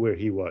she knew where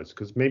he was,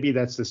 because maybe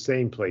that's the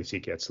same place he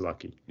gets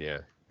lucky. Yeah.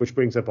 Which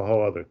brings up a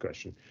whole other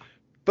question.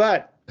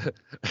 But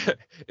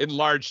in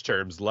large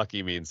terms,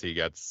 lucky means he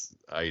gets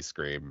ice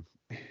cream.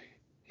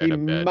 He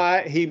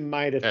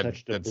might have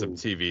touched a boob. And some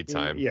TV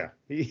time.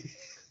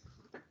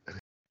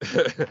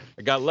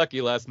 I got lucky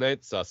last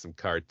night, saw some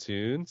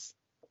cartoons,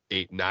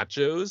 ate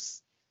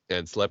nachos,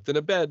 and slept in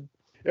a bed.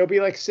 It'll be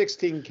like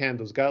 16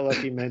 candles. Got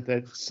lucky meant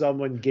that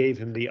someone gave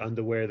him the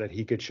underwear that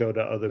he could show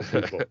to other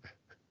people.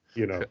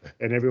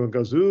 And everyone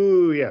goes,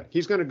 ooh, yeah.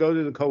 He's going to go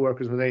to the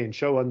coworkers one day and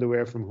show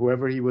underwear from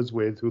whoever he was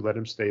with who let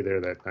him stay there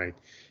that night.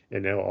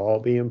 And they'll all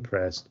be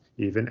impressed,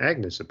 even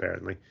Agnes,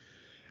 apparently.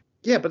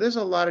 Yeah, but there's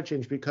a lot of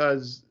change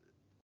because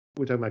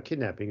we're talking about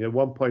kidnapping. At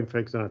one point,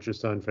 Frank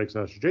Sinatra's son, Frank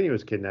Sinatra Jr.,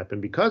 was kidnapped.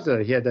 And because of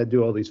that, he had to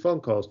do all these phone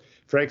calls.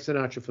 Frank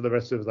Sinatra, for the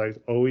rest of his life,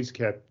 always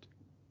kept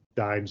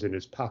dimes in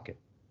his pocket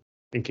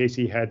in case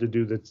he had to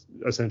do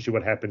essentially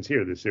what happens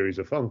here, this series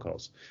of phone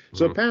calls.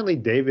 So apparently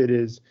David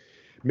is...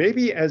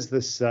 Maybe as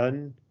the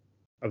son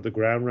of the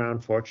ground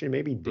round fortune,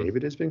 maybe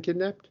David has been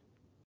kidnapped.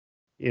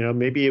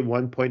 Maybe at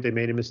one point they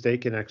made a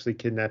mistake and actually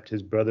kidnapped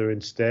his brother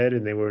instead,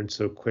 and they weren't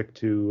so quick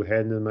to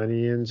hand the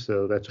money in.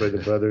 So that's why the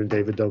brother and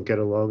David don't get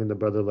along, and the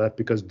brother left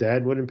because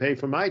Dad wouldn't pay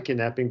for my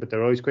kidnapping, but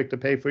they're always quick to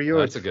pay for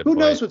yours. That's a good point. Who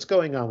knows what's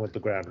going on with the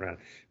ground round?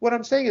 What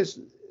I'm saying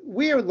is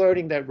we are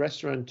learning that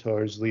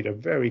restaurateurs lead a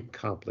very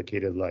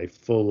complicated life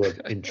full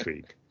of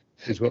intrigue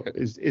is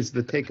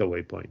the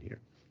takeaway point here.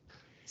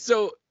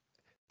 So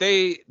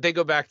They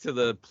go back to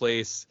the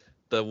place.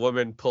 The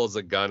woman pulls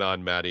a gun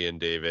on Maddie and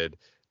David,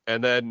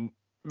 and then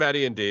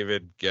Maddie and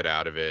David get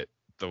out of it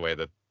the way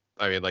that,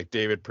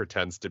 David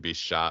pretends to be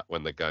shot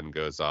when the gun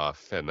goes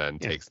off and then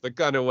takes the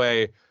gun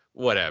away,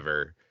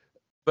 whatever.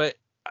 But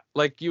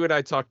like you and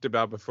I talked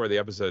about before the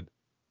episode,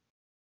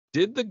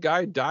 did the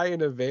guy die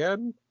in a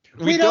van?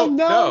 We don't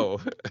know.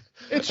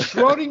 It's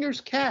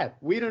Schrodinger's cat.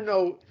 We don't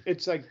know.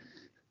 It's like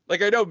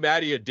I know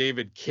Maddie and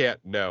David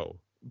can't know,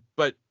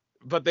 but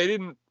they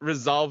didn't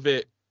resolve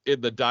it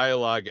in the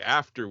dialogue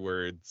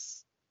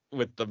afterwards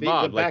with the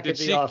mom. Did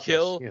she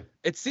kill? Yeah.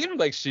 It seemed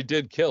like she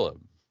did kill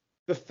him.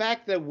 The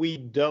fact that we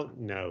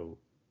don't know,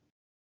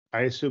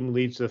 I assume,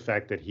 leads to the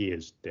fact that he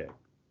is dead.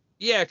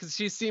 Yeah, because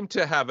she seemed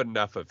to have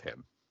enough of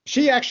him.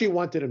 She actually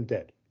wanted him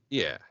dead.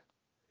 Yeah.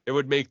 It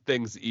would make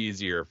things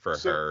easier for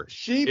her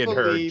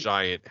her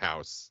giant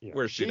house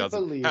where she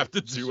doesn't have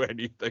to do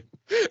anything.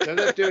 Doesn't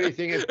have to do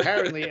anything,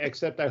 apparently,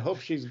 except I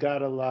hope she's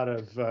got a lot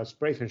of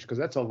spray finish, because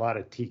that's a lot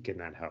of teak in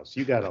that house.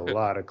 You got a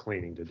lot of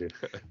cleaning to do.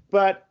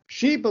 But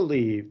she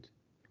believed,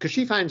 because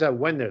she finds out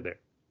when they're there,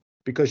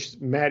 because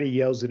Maddie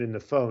yells it in the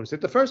phone. Said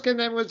the first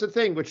kidnapping was the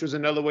thing, which was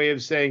another way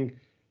of saying,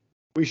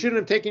 we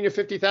shouldn't have taken your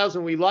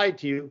 $50,000. We lied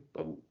to you.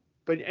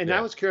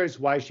 I was curious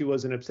why she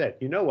wasn't upset.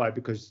 You know why?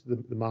 Because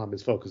the mom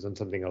is focused on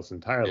something else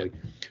entirely.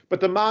 Yeah.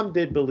 But the mom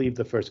did believe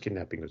the first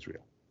kidnapping was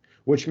real,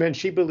 which meant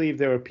she believed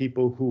there were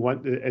people who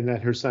and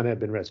that her son had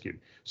been rescued.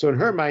 So in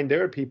her mind,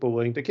 there are people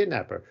willing to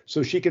kidnap her.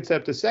 So she could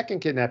set up the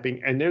second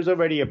kidnapping, and there's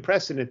already a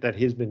precedent that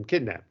he's been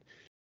kidnapped.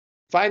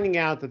 Finding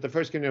out that the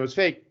first kidnapping was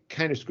fake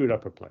kind of screwed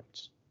up her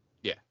plans.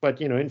 Yeah.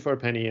 But, in for a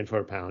penny, in for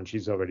a pound,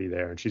 she's already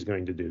there, and she's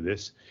going to do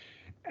this.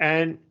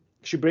 And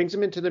she brings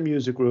him into the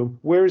music room,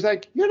 where he's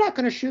like, you're not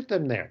going to shoot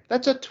them there.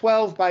 That's a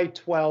 12 by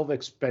 12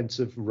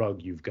 expensive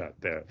rug you've got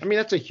there.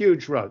 That's a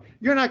huge rug.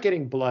 You're not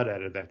getting blood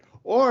out of that.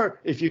 Or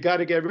if you got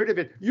to get rid of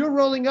it, you're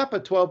rolling up a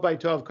 12 by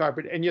 12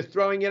 carpet and you're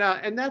throwing it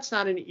out. And that's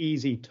not an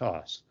easy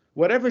toss.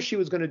 Whatever she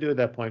was going to do at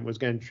that point was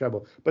getting in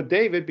trouble. But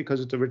David,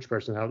 because it's a rich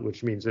person house,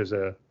 which means there's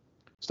a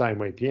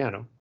Steinway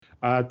piano,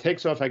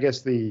 takes off, I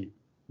guess, the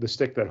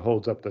stick that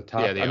holds up the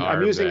top. Yeah,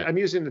 I'm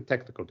using the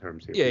technical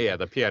terms here. Yeah,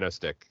 the piano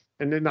stick.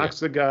 And then knocks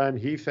the gun.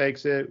 He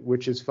fakes it,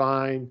 which is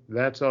fine.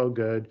 That's all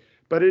good.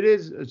 But it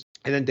is.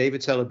 And then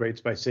David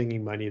celebrates by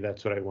singing Money,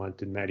 That's What I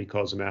Want. And Maddie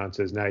calls him out and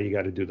says, now you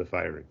got to do the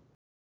firing.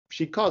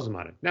 She calls him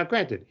on it. Now,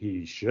 granted,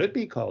 he should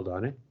be called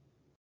on it.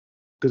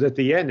 Because at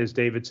the end, as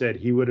David said,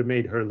 he would have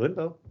made her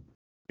limbo.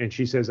 And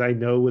she says, I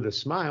know, with a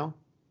smile.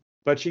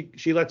 But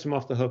she lets him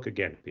off the hook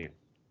again at the end.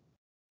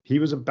 He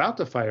was about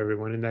to fire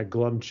everyone in that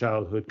glum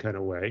childhood kind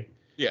of way.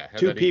 Yeah. And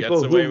two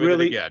people who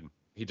really.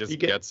 He just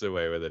gets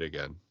away with it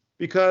again.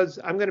 Because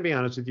I'm going to be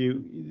honest with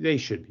you, they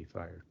should be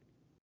fired.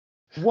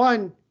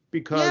 One,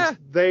 because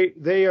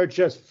they are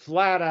just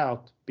flat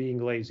out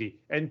being lazy.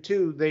 And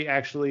two, they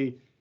actually,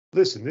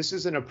 listen, this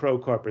isn't a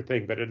pro-corporate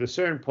thing, but at a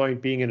certain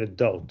point, being an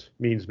adult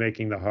means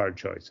making the hard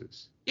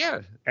choices.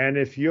 Yeah. And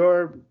if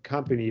your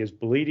company is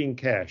bleeding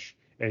cash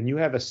and you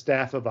have a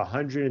staff of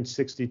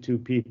 162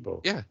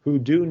 people yeah. who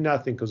do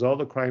nothing because all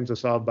the crimes are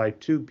solved by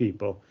 2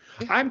 people.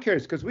 Yeah. I'm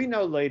curious because we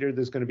know later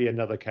there's going to be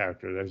another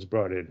character that's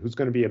brought in who's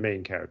going to be a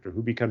main character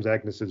who becomes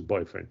Agnes's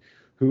boyfriend,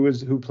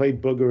 who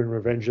played Booger in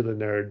Revenge of the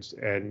Nerds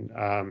and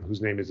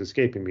whose name is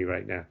escaping me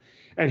right now.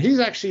 And he's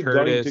actually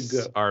going to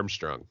go.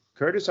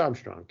 Curtis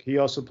Armstrong. He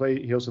also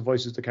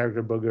voices the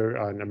character Booger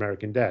on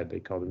American Dad. They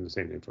called him the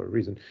same name for a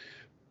reason.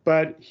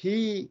 But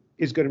he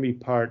is going to be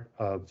part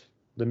of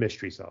the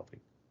mystery solving.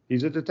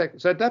 He's a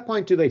detective. So at that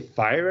point, do they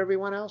fire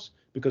everyone else?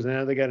 Because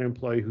now they got an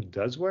employee who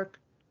does work?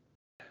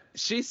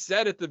 She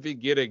said at the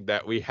beginning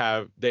that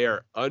they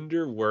are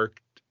underworked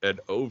and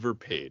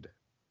overpaid,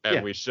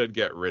 and we should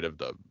get rid of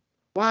them.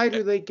 Why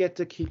do they get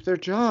to keep their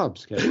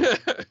jobs?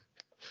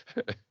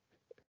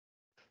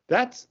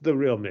 That's the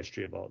real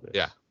mystery of all this.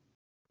 Yeah.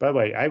 By the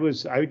way, I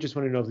just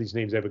want to know if these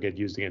names ever get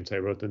used again. So I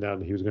wrote them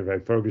down. He was going to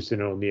write Ferguson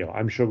and O'Neill.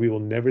 I'm sure we will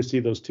never see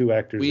those 2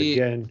 actors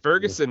again.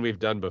 Ferguson we've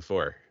done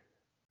before.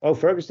 Oh,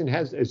 Ferguson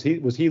was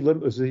he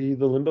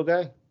the limbo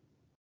guy?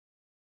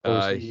 Or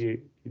was he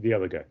the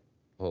other guy?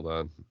 Hold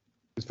on.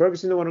 Is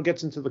Ferguson the one who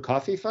gets into the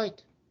coffee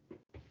fight?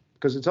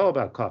 Because it's all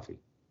about coffee.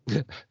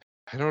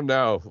 I don't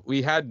know.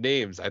 We had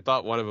names. I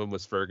thought one of them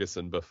was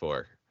Ferguson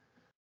before.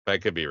 I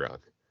could be wrong.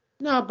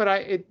 No,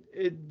 but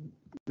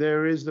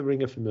there is the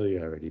ring of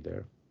familiarity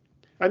there.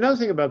 Another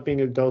thing about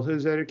being an adult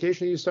is that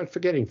occasionally you start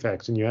forgetting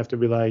facts and you have to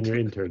rely on your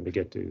intern to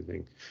get to the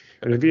thing.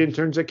 And if your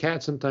intern's a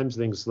cat, sometimes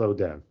things slow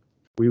down.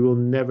 We will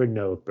never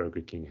know if Burger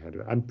King had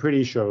it. I'm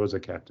pretty sure it was a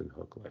Captain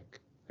Hook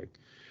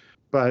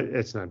but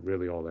it's not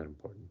really all that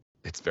important.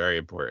 It's very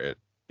important.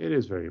 It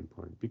is very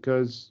important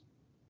because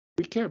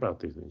we care about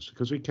these things,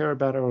 because we care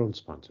about our own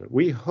sponsor.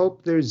 We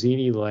hope their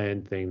Zini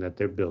Land thing that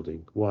they're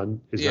building, 1,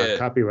 is not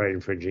copyright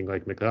infringing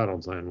like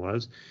McDonald's Land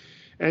was,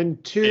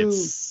 and 2,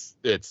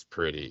 it's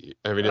pretty.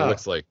 I mean, it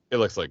looks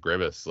like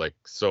Grimace, like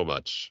so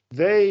much.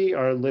 They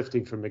are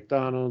lifting from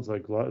McDonald's,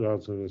 like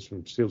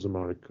from Seals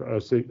and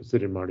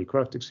Sid and Marty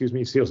Krofft, excuse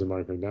me, Seals and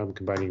Marty. Now I'm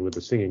combining it with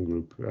the singing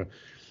group in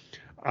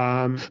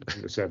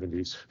the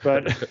 70s.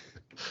 But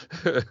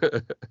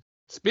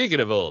speaking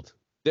of old,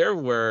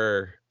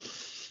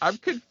 I'm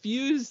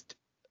confused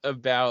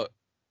about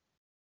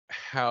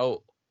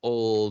how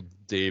old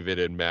David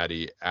and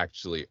Maddie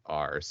actually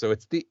are. So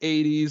it's the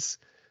 80s.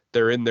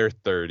 They're in their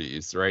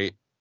 30s, right?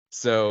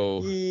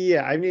 So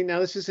yeah, I mean, now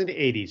this is in the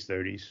 80s,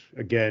 30s.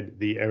 Again,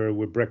 the era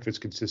where breakfast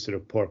consisted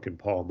of pork and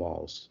Pall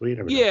Malls. So you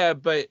never know.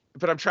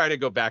 but I'm trying to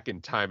go back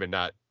in time and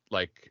not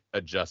like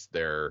adjust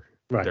their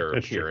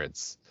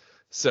appearance. True.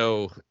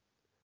 So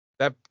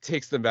that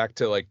takes them back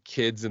to like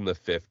kids in the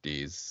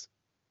 50s.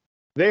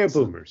 They are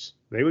boomers.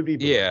 They would be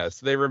boomers. Yeah,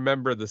 so they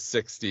remember the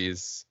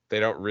 60s. They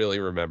don't really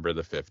remember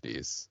the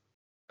 50s.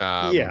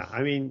 Yeah,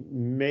 I mean,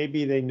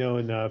 maybe they know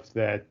enough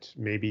that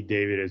maybe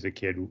David as a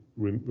kid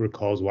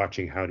recalls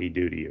watching Howdy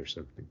Doody or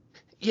something.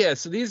 Yeah,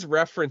 so these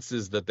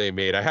references that they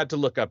made, I had to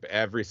look up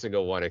every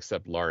single one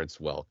except Lawrence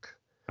Welk.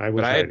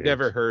 But I had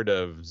never heard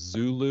of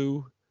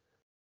Zulu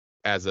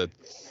as a...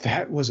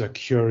 That was a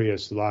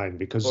curious line,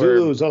 because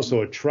Zulu is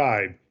also a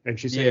tribe, and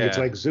she's saying it's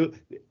like Zulu...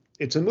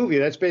 It's a movie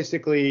that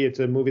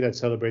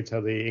celebrates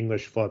how the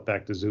English fought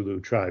back the Zulu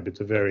tribe.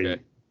 It's a very...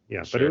 Okay.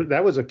 Yeah, sure. But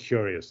that was a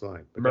curious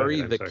line. Murray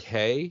the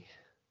K?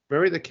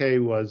 Murray the K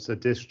was a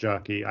disc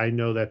jockey. I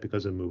know that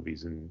because of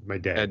movies and my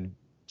dad. And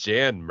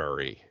Jan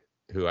Murray,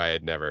 who I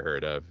had never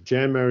heard of.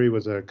 Jan Murray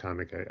was a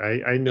comic.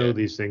 I know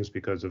these things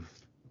because of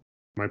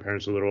my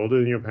parents are a little older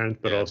than your parents,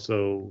 but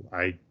also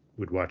I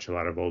would watch a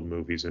lot of old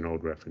movies and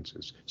old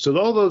references. So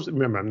all those,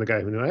 remember, I'm the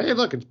guy who knew, hey,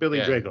 look, it's Billy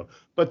Drago.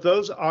 But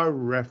those are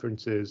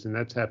references, and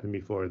that's happened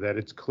before, that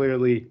it's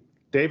clearly,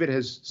 David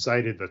has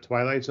cited the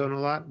Twilight Zone a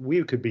lot.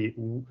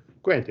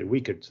 Granted, we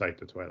could cite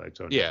the Twilight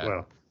Zone as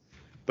well.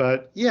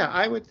 But yeah,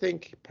 I would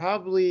think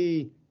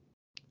probably,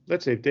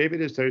 let's say if David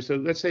is 30, so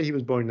let's say he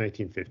was born in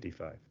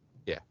 1955.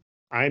 Yeah.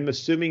 I'm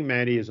assuming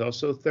Maddie is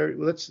also 30.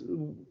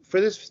 For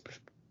this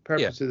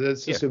purpose,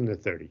 let's assume they're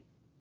 30.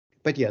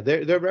 But yeah,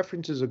 their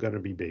references are going to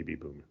be baby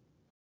boomer.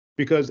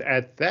 Because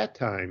at that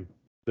time,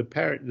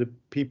 the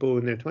people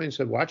in their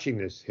 20s watching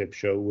this hip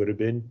show would have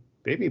been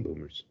baby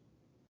boomers.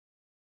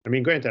 I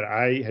mean, granted,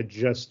 I had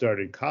just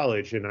started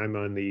college and I'm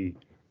on the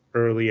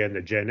early end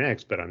of Gen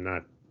X, but I'm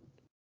not,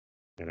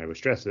 and I would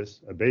stress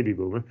this, a baby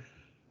boomer.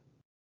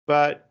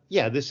 But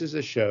yeah, this is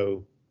a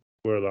show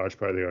where a large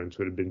part of the audience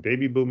would have been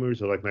baby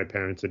boomers, or like my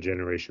parents, a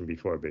generation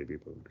before baby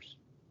boomers.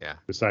 Yeah.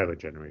 The silent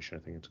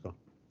generation, I think it's called.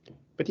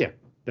 But yeah,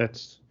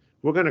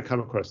 we're going to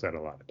come across that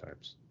a lot of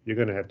times. You're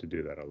going to have to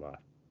do that a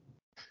lot.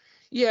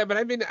 Yeah,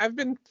 but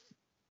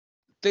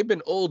they've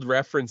been old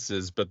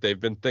references, but they've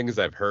been things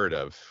I've heard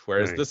of.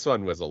 Whereas this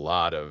one was a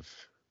lot of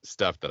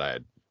stuff that I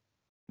had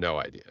no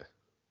idea.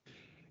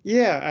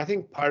 Yeah, I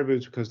think part of it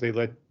was because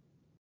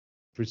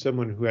for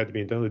someone who had to be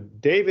indulgent,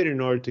 David,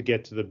 in order to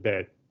get to the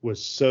bet,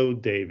 was so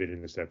David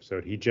in this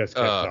episode. He just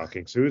kept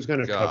talking. So he was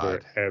going to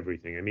cover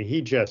everything. I mean,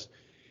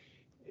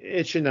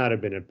 it should not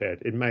have been a bet.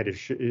 It might have,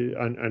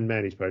 on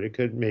Maddie's part, it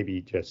could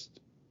maybe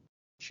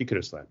she could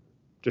have slapped him.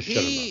 Just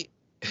shut him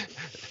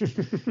up.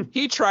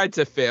 he tried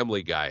to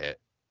Family Guy it,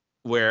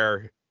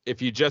 where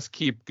if you just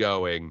keep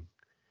going,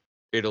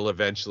 it'll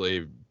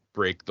eventually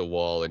break the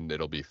wall and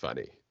it'll be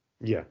funny.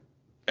 Yeah.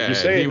 And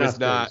he was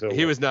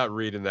not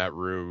reading that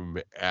room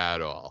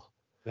at all.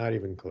 Not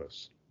even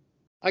close.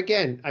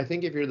 Again, I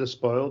think if you're the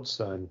spoiled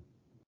son,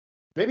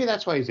 maybe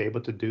that's why he's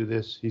able to do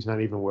this. He's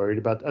not even worried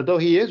about, although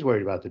he is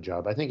worried about the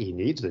job. I think he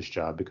needs this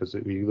job because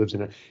he lives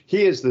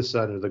he is the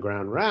son of the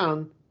ground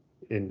round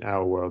in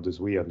our world as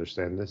we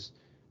understand this.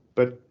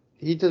 But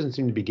he doesn't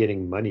seem to be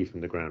getting money from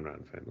the ground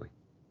round family.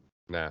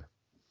 Nah.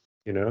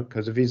 You know,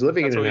 because if he's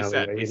living in an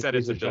alleyway. He said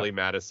it's a Billy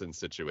Madison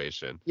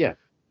situation. Yeah.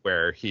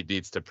 Where he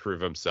needs to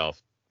prove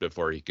himself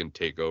before he can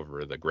take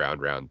over the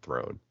ground round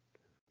throne.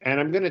 And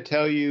I'm going to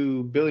tell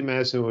you, Billy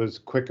Madison was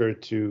quicker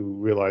to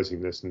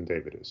realizing this than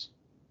David is.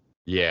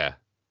 Yeah.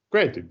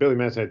 Granted, Billy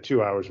Madison had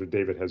 2 hours where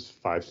David has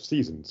 5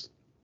 seasons.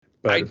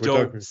 But I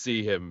don't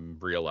see him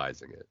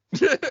realizing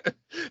it.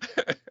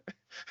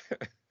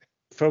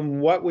 From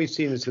what we've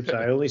seen in this episode,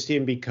 I only see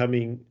him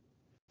becoming...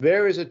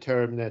 There is a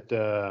term that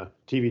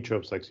TV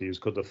tropes like to use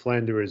called the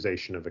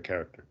Flanderization of a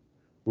character,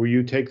 where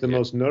you take the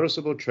most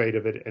noticeable trait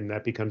of it and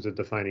that becomes a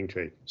defining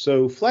trait.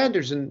 So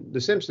Flanders in The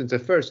Simpsons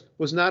at first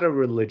was not a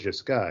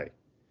religious guy.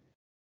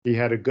 He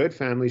had a good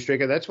family,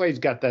 straight guy. That's why he's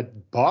got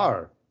that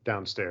bar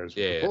downstairs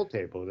with the pool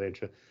table.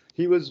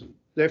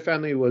 Their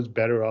family was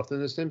better off than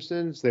The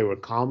Simpsons. They were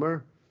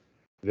calmer.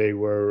 They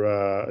were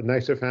a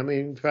nicer family.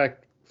 In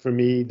fact, for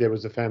me, there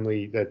was a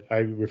family that I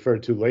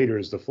referred to later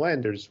as the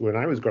Flanders when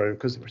I was growing up,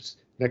 because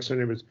next to their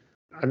name was,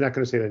 I'm not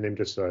going to say their name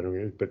just so I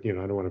don't, but I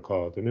don't want to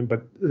call it the name,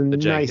 but the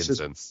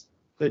Jenkinsons.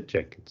 The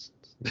Jenkinsons.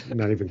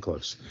 Not even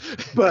close.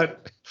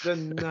 But the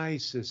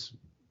nicest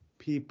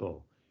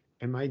people.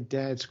 And my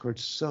dad scored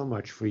so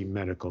much free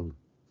medical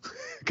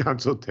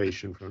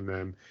consultation from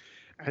them.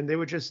 And they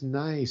were just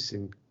nice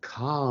and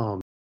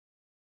calm.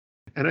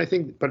 And I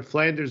think, but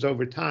Flanders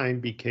over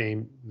time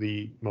became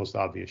the most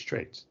obvious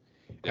traits.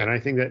 Yeah. And I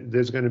think that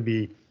there's going to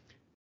be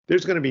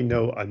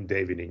no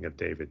undaviding of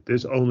David.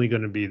 There's only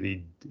going to be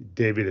the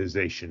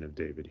Davidization of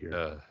David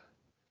here.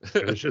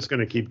 And it's just going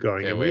to keep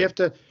going. And we have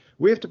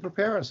to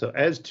prepare ourselves.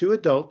 As two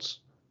adults,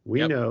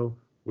 we know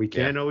we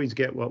can't always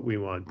get what we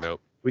want. Nope.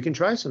 We can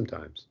try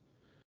sometimes.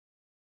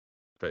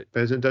 But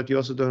as an adult, you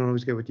also don't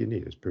always get what you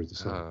need, as per the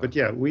song. But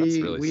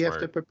we have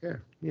to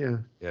prepare. Yeah,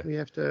 we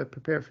have to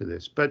prepare for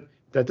this. But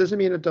that doesn't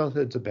mean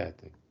adulthood's a bad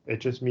thing. It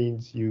just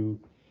means you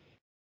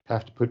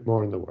have to put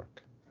more in the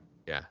work.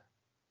 Yeah.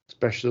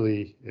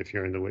 Especially if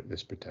you're in the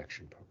witness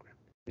protection program.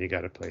 You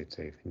got to play it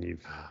safe. And am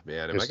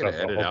I going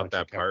to edit out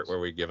that part where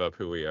we give up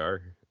who we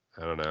are?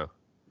 I don't know.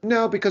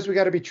 No, because we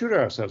got to be true to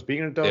ourselves.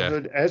 Being an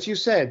adulthood, as you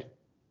said,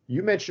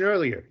 you mentioned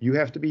earlier, you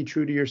have to be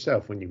true to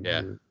yourself when you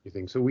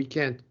think. So we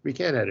can't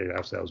edit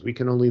ourselves. We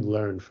can only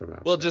learn from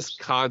ourselves. We'll just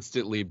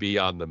constantly be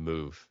on the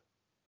move.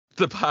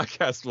 The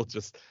podcast will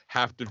just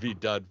have to be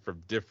done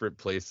from different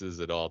places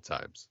at all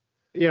times.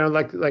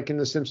 Like in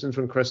The Simpsons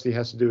when Krusty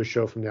has to do a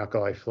show from the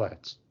Alkali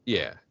Flats.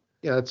 Yeah.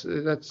 Yeah,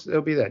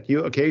 it'll be that.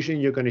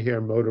 Occasionally you're going to hear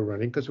a motor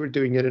running because we're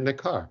doing it in a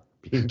car,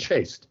 being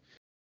chased.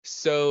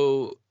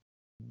 So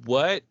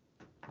what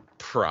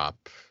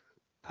prop?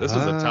 This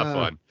is a tough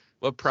one.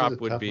 What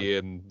prop would be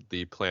in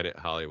the Planet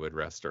Hollywood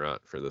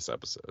restaurant for this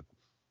episode?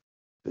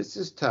 This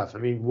is tough. I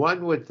mean,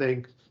 one would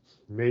think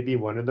maybe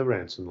one of the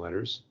ransom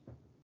letters,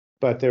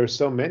 but there are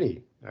so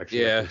many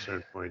actually at a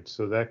certain point.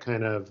 So that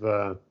kind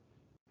of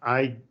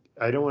I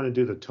don't want to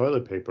do the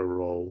toilet paper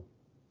roll,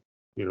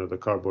 the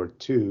cardboard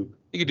tube.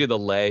 You could do the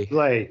lay.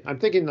 Lay. I'm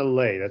thinking the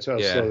lay. That's what I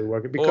was slowly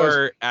working.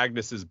 Or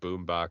Agnes's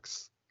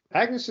boombox.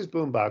 Agnes's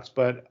boombox,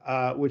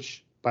 but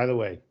which, by the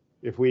way,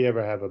 if we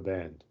ever have a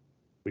band,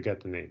 we got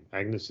the name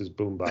Agnes's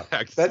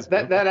boombox.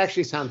 That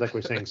actually sounds like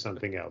we're saying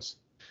something else,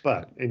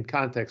 but in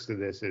context of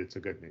this, it's a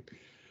good name.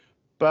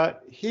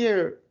 But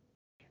here,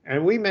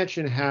 and we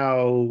mentioned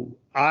how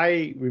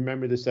I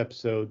remember this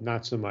episode,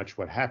 not so much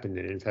what happened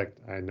in it. In fact,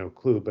 I had no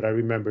clue, but I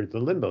remembered the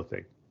limbo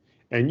thing.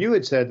 And you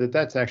had said that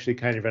that's actually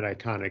kind of an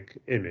iconic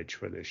image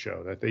for this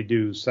show, that they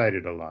do cite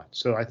it a lot.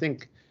 So I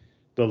think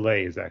the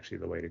lay is actually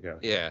the way to go.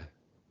 Yeah.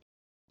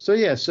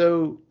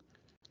 So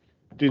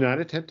do not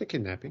attempt a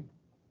kidnapping.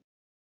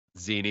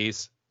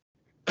 Zinies.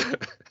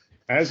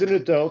 As an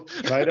adult,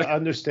 try to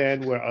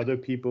understand where other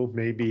people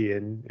may be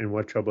in and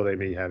what trouble they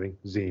may be having.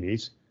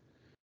 Zinies.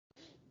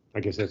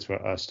 I guess that's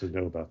for us to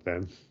know about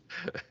them.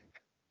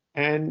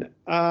 And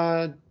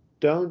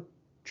don't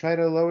try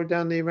to lower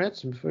down the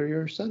ransom for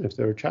your son if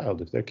they're a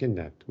child, if they're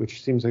kidnapped,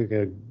 which seems like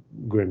a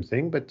grim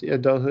thing, but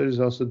adulthood is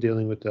also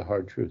dealing with the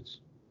hard truths.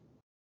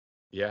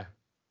 Yeah.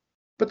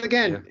 But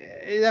again,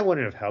 that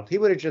wouldn't have helped. He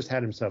would have just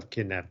had himself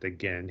kidnapped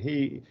again.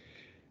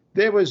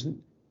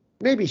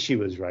 Maybe she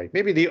was right.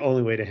 Maybe the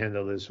only way to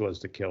handle this was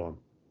to kill him.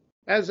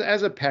 As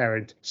a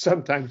parent,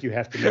 sometimes you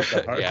have to make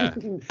the hard.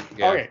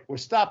 Okay, we're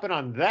stopping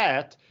on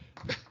that.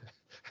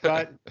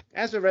 But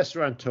as a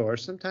restaurateur,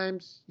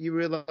 sometimes you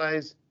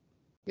realize,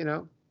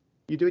 you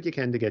do what you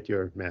can to get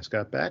your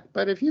mascot back.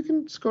 But if you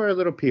can score a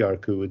little PR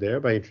coup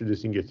there by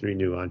introducing your 3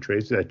 new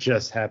entrees that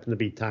just happen to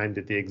be timed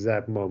at the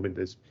exact moment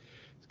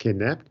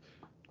kidnapped.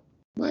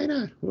 Why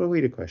not? What are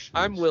we to question?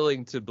 I'm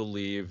willing to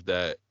believe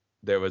that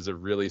there was a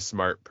really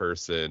smart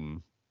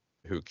person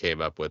who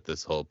came up with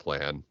this whole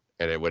plan,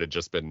 and it would have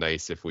just been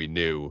nice if we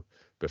knew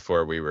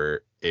before we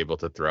were able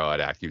to throw out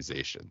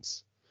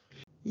accusations.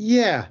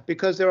 Yeah,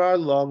 because there are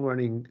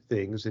long-running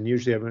things, and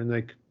usually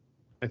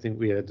I think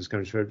we had this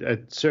conversation. At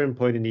a certain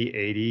point in the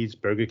 80s,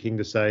 Burger King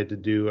decided to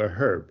do a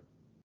Herb.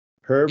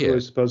 Herb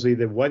was supposedly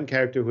the one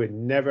character who had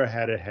never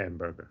had a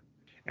hamburger.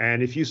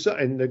 And if you saw,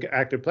 and the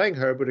actor playing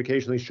Herb would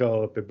occasionally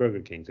show up at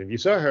Burger King's. And if you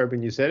saw Herb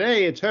and you said,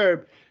 "Hey, it's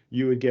Herb,"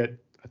 you would get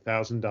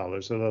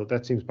 $1,000. Although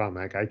that seems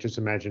problematic. I just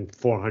imagine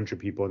 400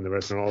 people in the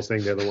restaurant all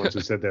saying they're the ones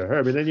who said they're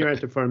Herb. And then you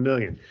enter for $1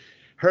 million.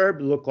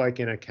 Herb looked like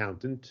an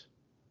accountant,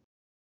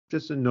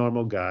 just a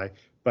normal guy.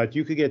 But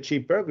you could get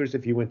cheap burgers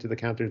if you went to the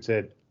counter and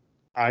said,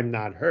 "I'm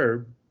not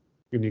Herb,"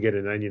 and you get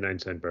a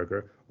 99-cent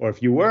burger. Or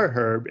if you were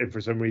Herb and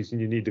for some reason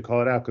you need to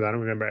call it out, because I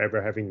don't remember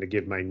ever having to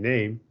give my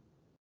name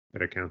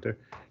at a counter,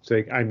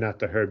 saying, "I'm not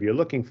the Herb you're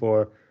looking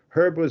for."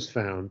 Herb was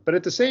found. But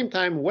at the same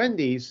time,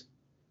 Wendy's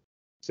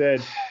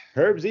said,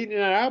 "Herb's eating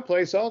at our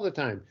place all the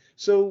time."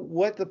 So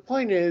what the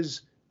point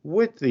is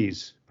with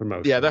these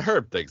promotions. Yeah, the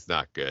Herb thing's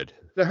not good.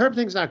 The Herb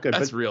thing's not good.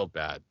 That's real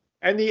bad.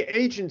 And the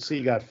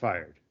agency got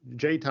fired.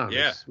 J.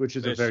 Thomas, which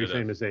is a very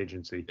famous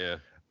agency,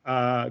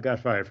 got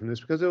fired from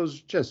this because it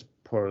was just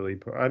poorly.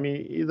 I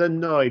mean, the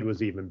Noid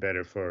was even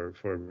better for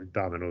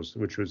Domino's,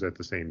 which was at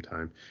the same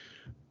time.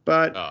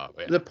 But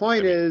the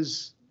point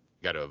is,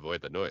 you got to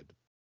avoid the Noid.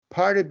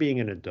 Part of being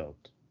an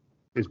adult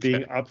is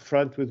being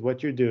upfront with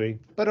what you're doing,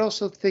 but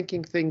also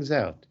thinking things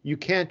out. You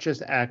can't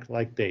just act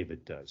like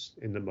David does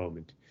in the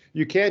moment.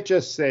 You can't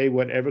just say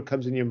whatever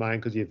comes in your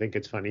mind because you think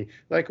it's funny,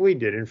 like we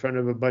did in front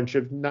of a bunch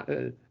of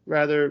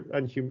rather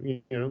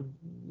unhuman,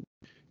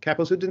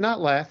 capos who did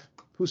not laugh,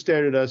 who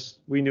stared at us.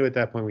 We knew at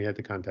that point we had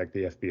to contact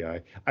the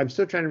FBI. I'm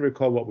still trying to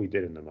recall what we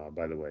did in the mob,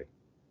 by the way.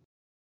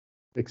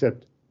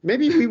 Except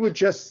maybe we were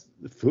just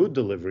food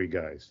delivery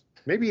guys.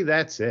 Maybe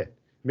that's it.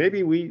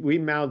 Maybe we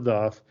mouthed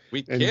off.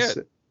 We can't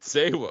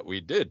say what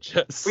we did,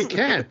 Jess. We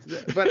can't.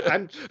 But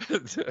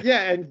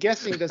and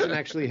guessing doesn't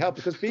actually help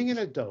because being an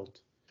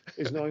adult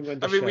is knowing when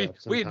to shut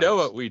up we know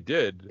what we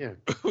did. Yeah.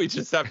 We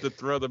just have to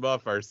throw them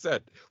off our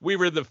set. We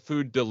were the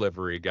food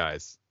delivery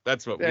guys.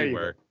 That's what we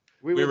were.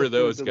 We were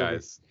those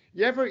guys.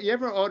 You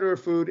ever order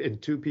food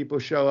and two people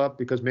show up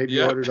because maybe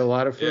you ordered a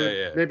lot of food?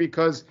 Yeah. Maybe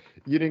because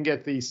you didn't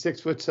get the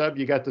 6-foot sub,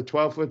 you got the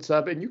 12-foot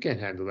sub, and you can't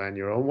handle that on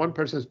your own. One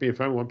person has to be in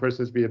front, one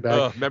person has to be in back.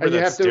 Oh, remember and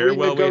that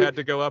stairwell we had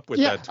to go up with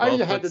that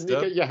 12-foot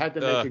stuff? You had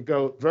to make it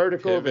go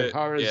vertical, then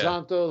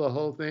horizontal, the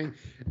whole thing.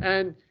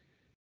 And,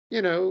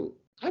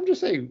 I'm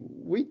just saying,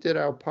 we did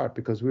our part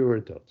because we were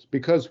adults,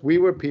 because we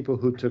were people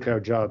who took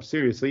our job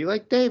seriously,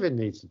 like David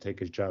needs to take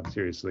his job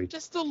seriously.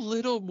 Just a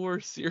little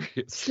more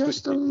serious.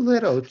 Just a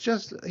little.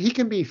 He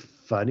can be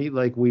funny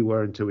like we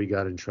were until we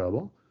got in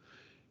trouble.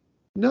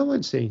 No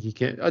one's saying he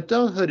can't.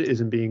 Adulthood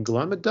isn't being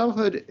glum.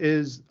 Adulthood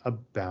is a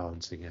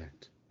balancing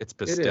act. It's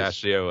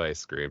pistachio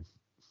ice cream.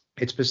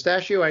 It's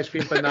pistachio ice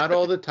cream, but not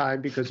all the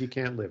time because you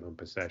can't live on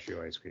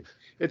pistachio ice cream.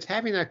 It's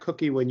having that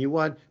cookie when you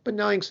want, but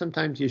knowing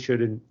sometimes you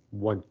shouldn't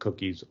want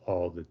cookies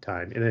all the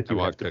time, and that you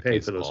have to pay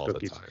for those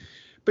cookies.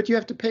 But you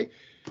have to pay.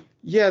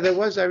 Yeah, there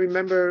was. I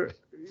remember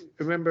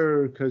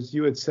because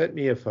you had sent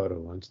me a photo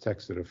once,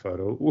 texted a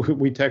photo.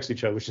 We text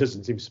each other, which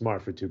doesn't seem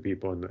smart for two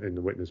people in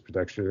the witness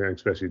protection,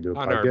 especially do a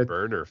podcast. On our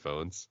burner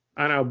phones.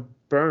 On our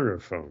burner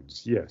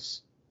phones,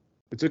 yes.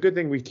 It's a good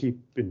thing we keep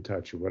in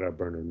touch with what our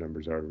burner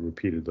numbers are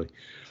repeatedly.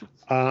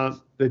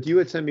 That you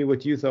had sent me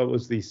what you thought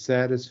was the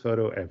saddest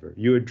photo ever.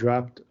 You had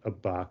dropped a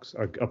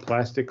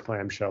plastic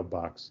clamshell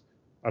box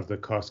of the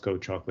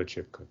Costco chocolate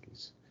chip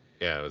cookies.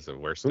 Yeah, it was the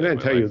worst. I'm going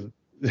to tell you.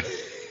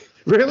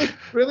 Really?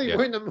 Yeah.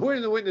 We're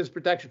in the witness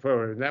protection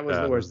program. That was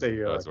the worst day of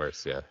your life. That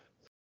was worse,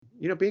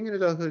 yeah. Being an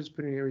adulthood is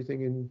putting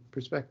everything in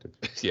perspective.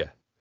 Yeah.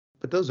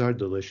 But those are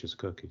delicious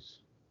cookies.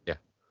 Yeah.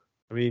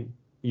 I mean,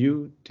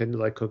 you tend to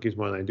like cookies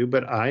more than I do,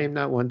 but I am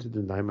not one to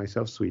deny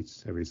myself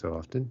sweets every so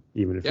often,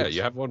 even if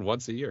you have one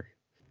once a year.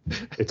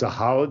 It's a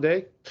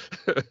holiday.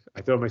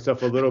 I throw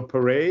myself a little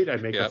parade. I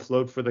make a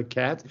float for the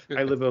cats.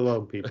 I live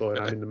alone, people, and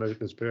I'm in the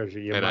most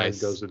spiritual. Your mind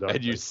goes to dark.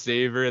 And you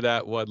savor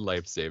that one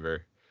lifesaver.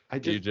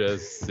 You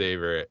just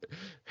savor it.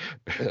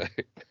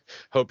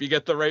 Hope you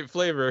get the right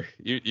flavor.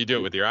 You do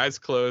it with your eyes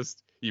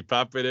closed. You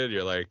pop it in.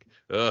 You're like,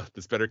 ugh,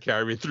 this better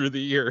carry me through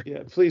the year.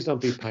 Yeah, please don't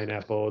be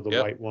pineapple or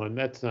the white one.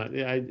 That's not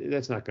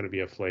going to be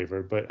a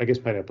flavor. But I guess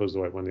pineapple is the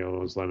white one. The other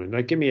one's lemon.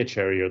 Like, give me a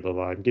cherry or the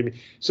lime.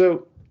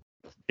 So,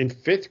 in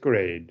 5th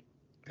grade,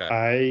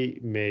 I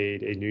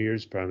made a New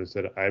Year's promise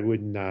that I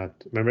would not.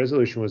 My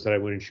resolution was that I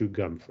wouldn't chew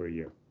gum for a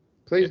year.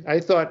 Please, I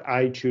thought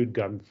I chewed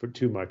gum for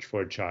too much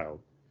for a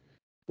child,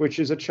 which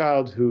is a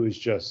child who is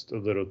just a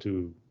little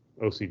too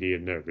OCD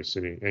and nervous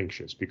and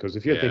anxious. Because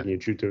if you're thinking you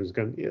chew too much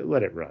gum,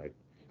 let it ride.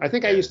 I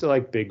think I used to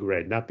like Big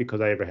Red, not because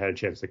I ever had a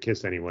chance to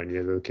kiss anyone.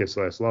 The kiss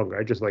lasts longer.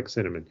 I just like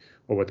cinnamon,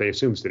 or what they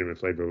assume cinnamon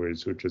flavor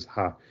is, which is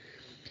hot.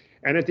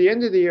 And at the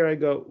end of the year, I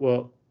go,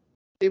 well,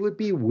 it would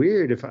be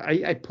weird if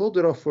I pulled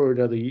it off for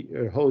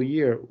a whole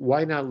year.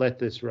 Why not let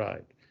this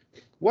ride?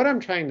 what I'm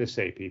trying to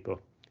say,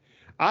 people,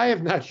 I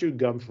have not chewed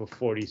gum for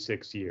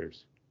 46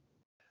 years.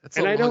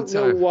 And I don't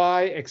know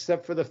why,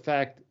 except for the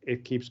fact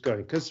it keeps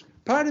going. Because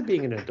part of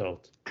being an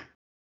adult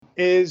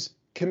is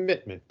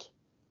commitment.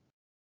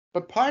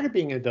 But part of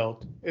being an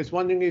adult is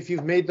wondering if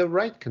you've made the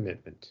right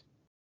commitment.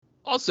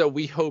 Also,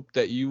 we hope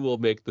that you will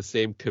make the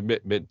same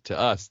commitment to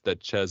us that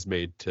Ches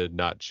made to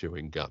not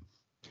chewing gum.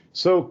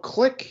 So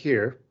click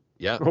here,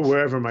 or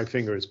wherever my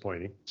finger is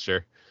pointing.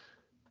 Sure.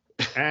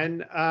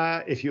 And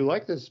if you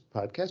like this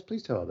podcast,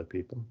 please tell other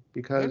people,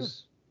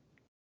 because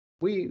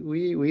we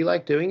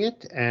like doing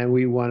it, and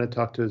we want to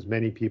talk to as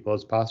many people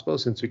as possible,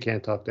 since we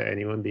can't talk to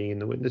anyone being in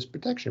the witness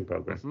protection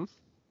program. Mm-hmm.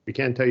 We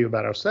can't tell you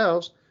about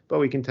ourselves, but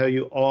we can tell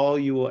you all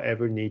you will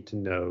ever need to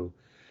know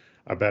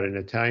about an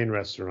Italian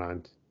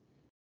restaurant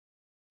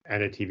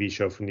and a TV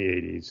show from the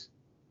 80s.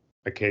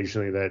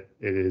 Occasionally that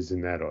it is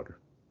in that order.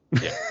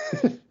 Yeah.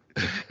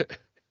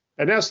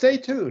 And now stay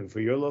tuned for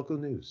your local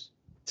news.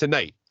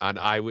 Tonight on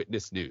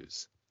Eyewitness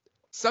News,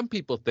 some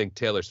people think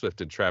Taylor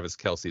Swift and Travis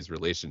Kelce's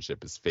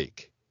relationship is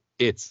fake.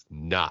 It's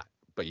not.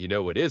 But you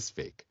know what is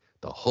fake?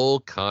 The whole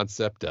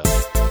concept of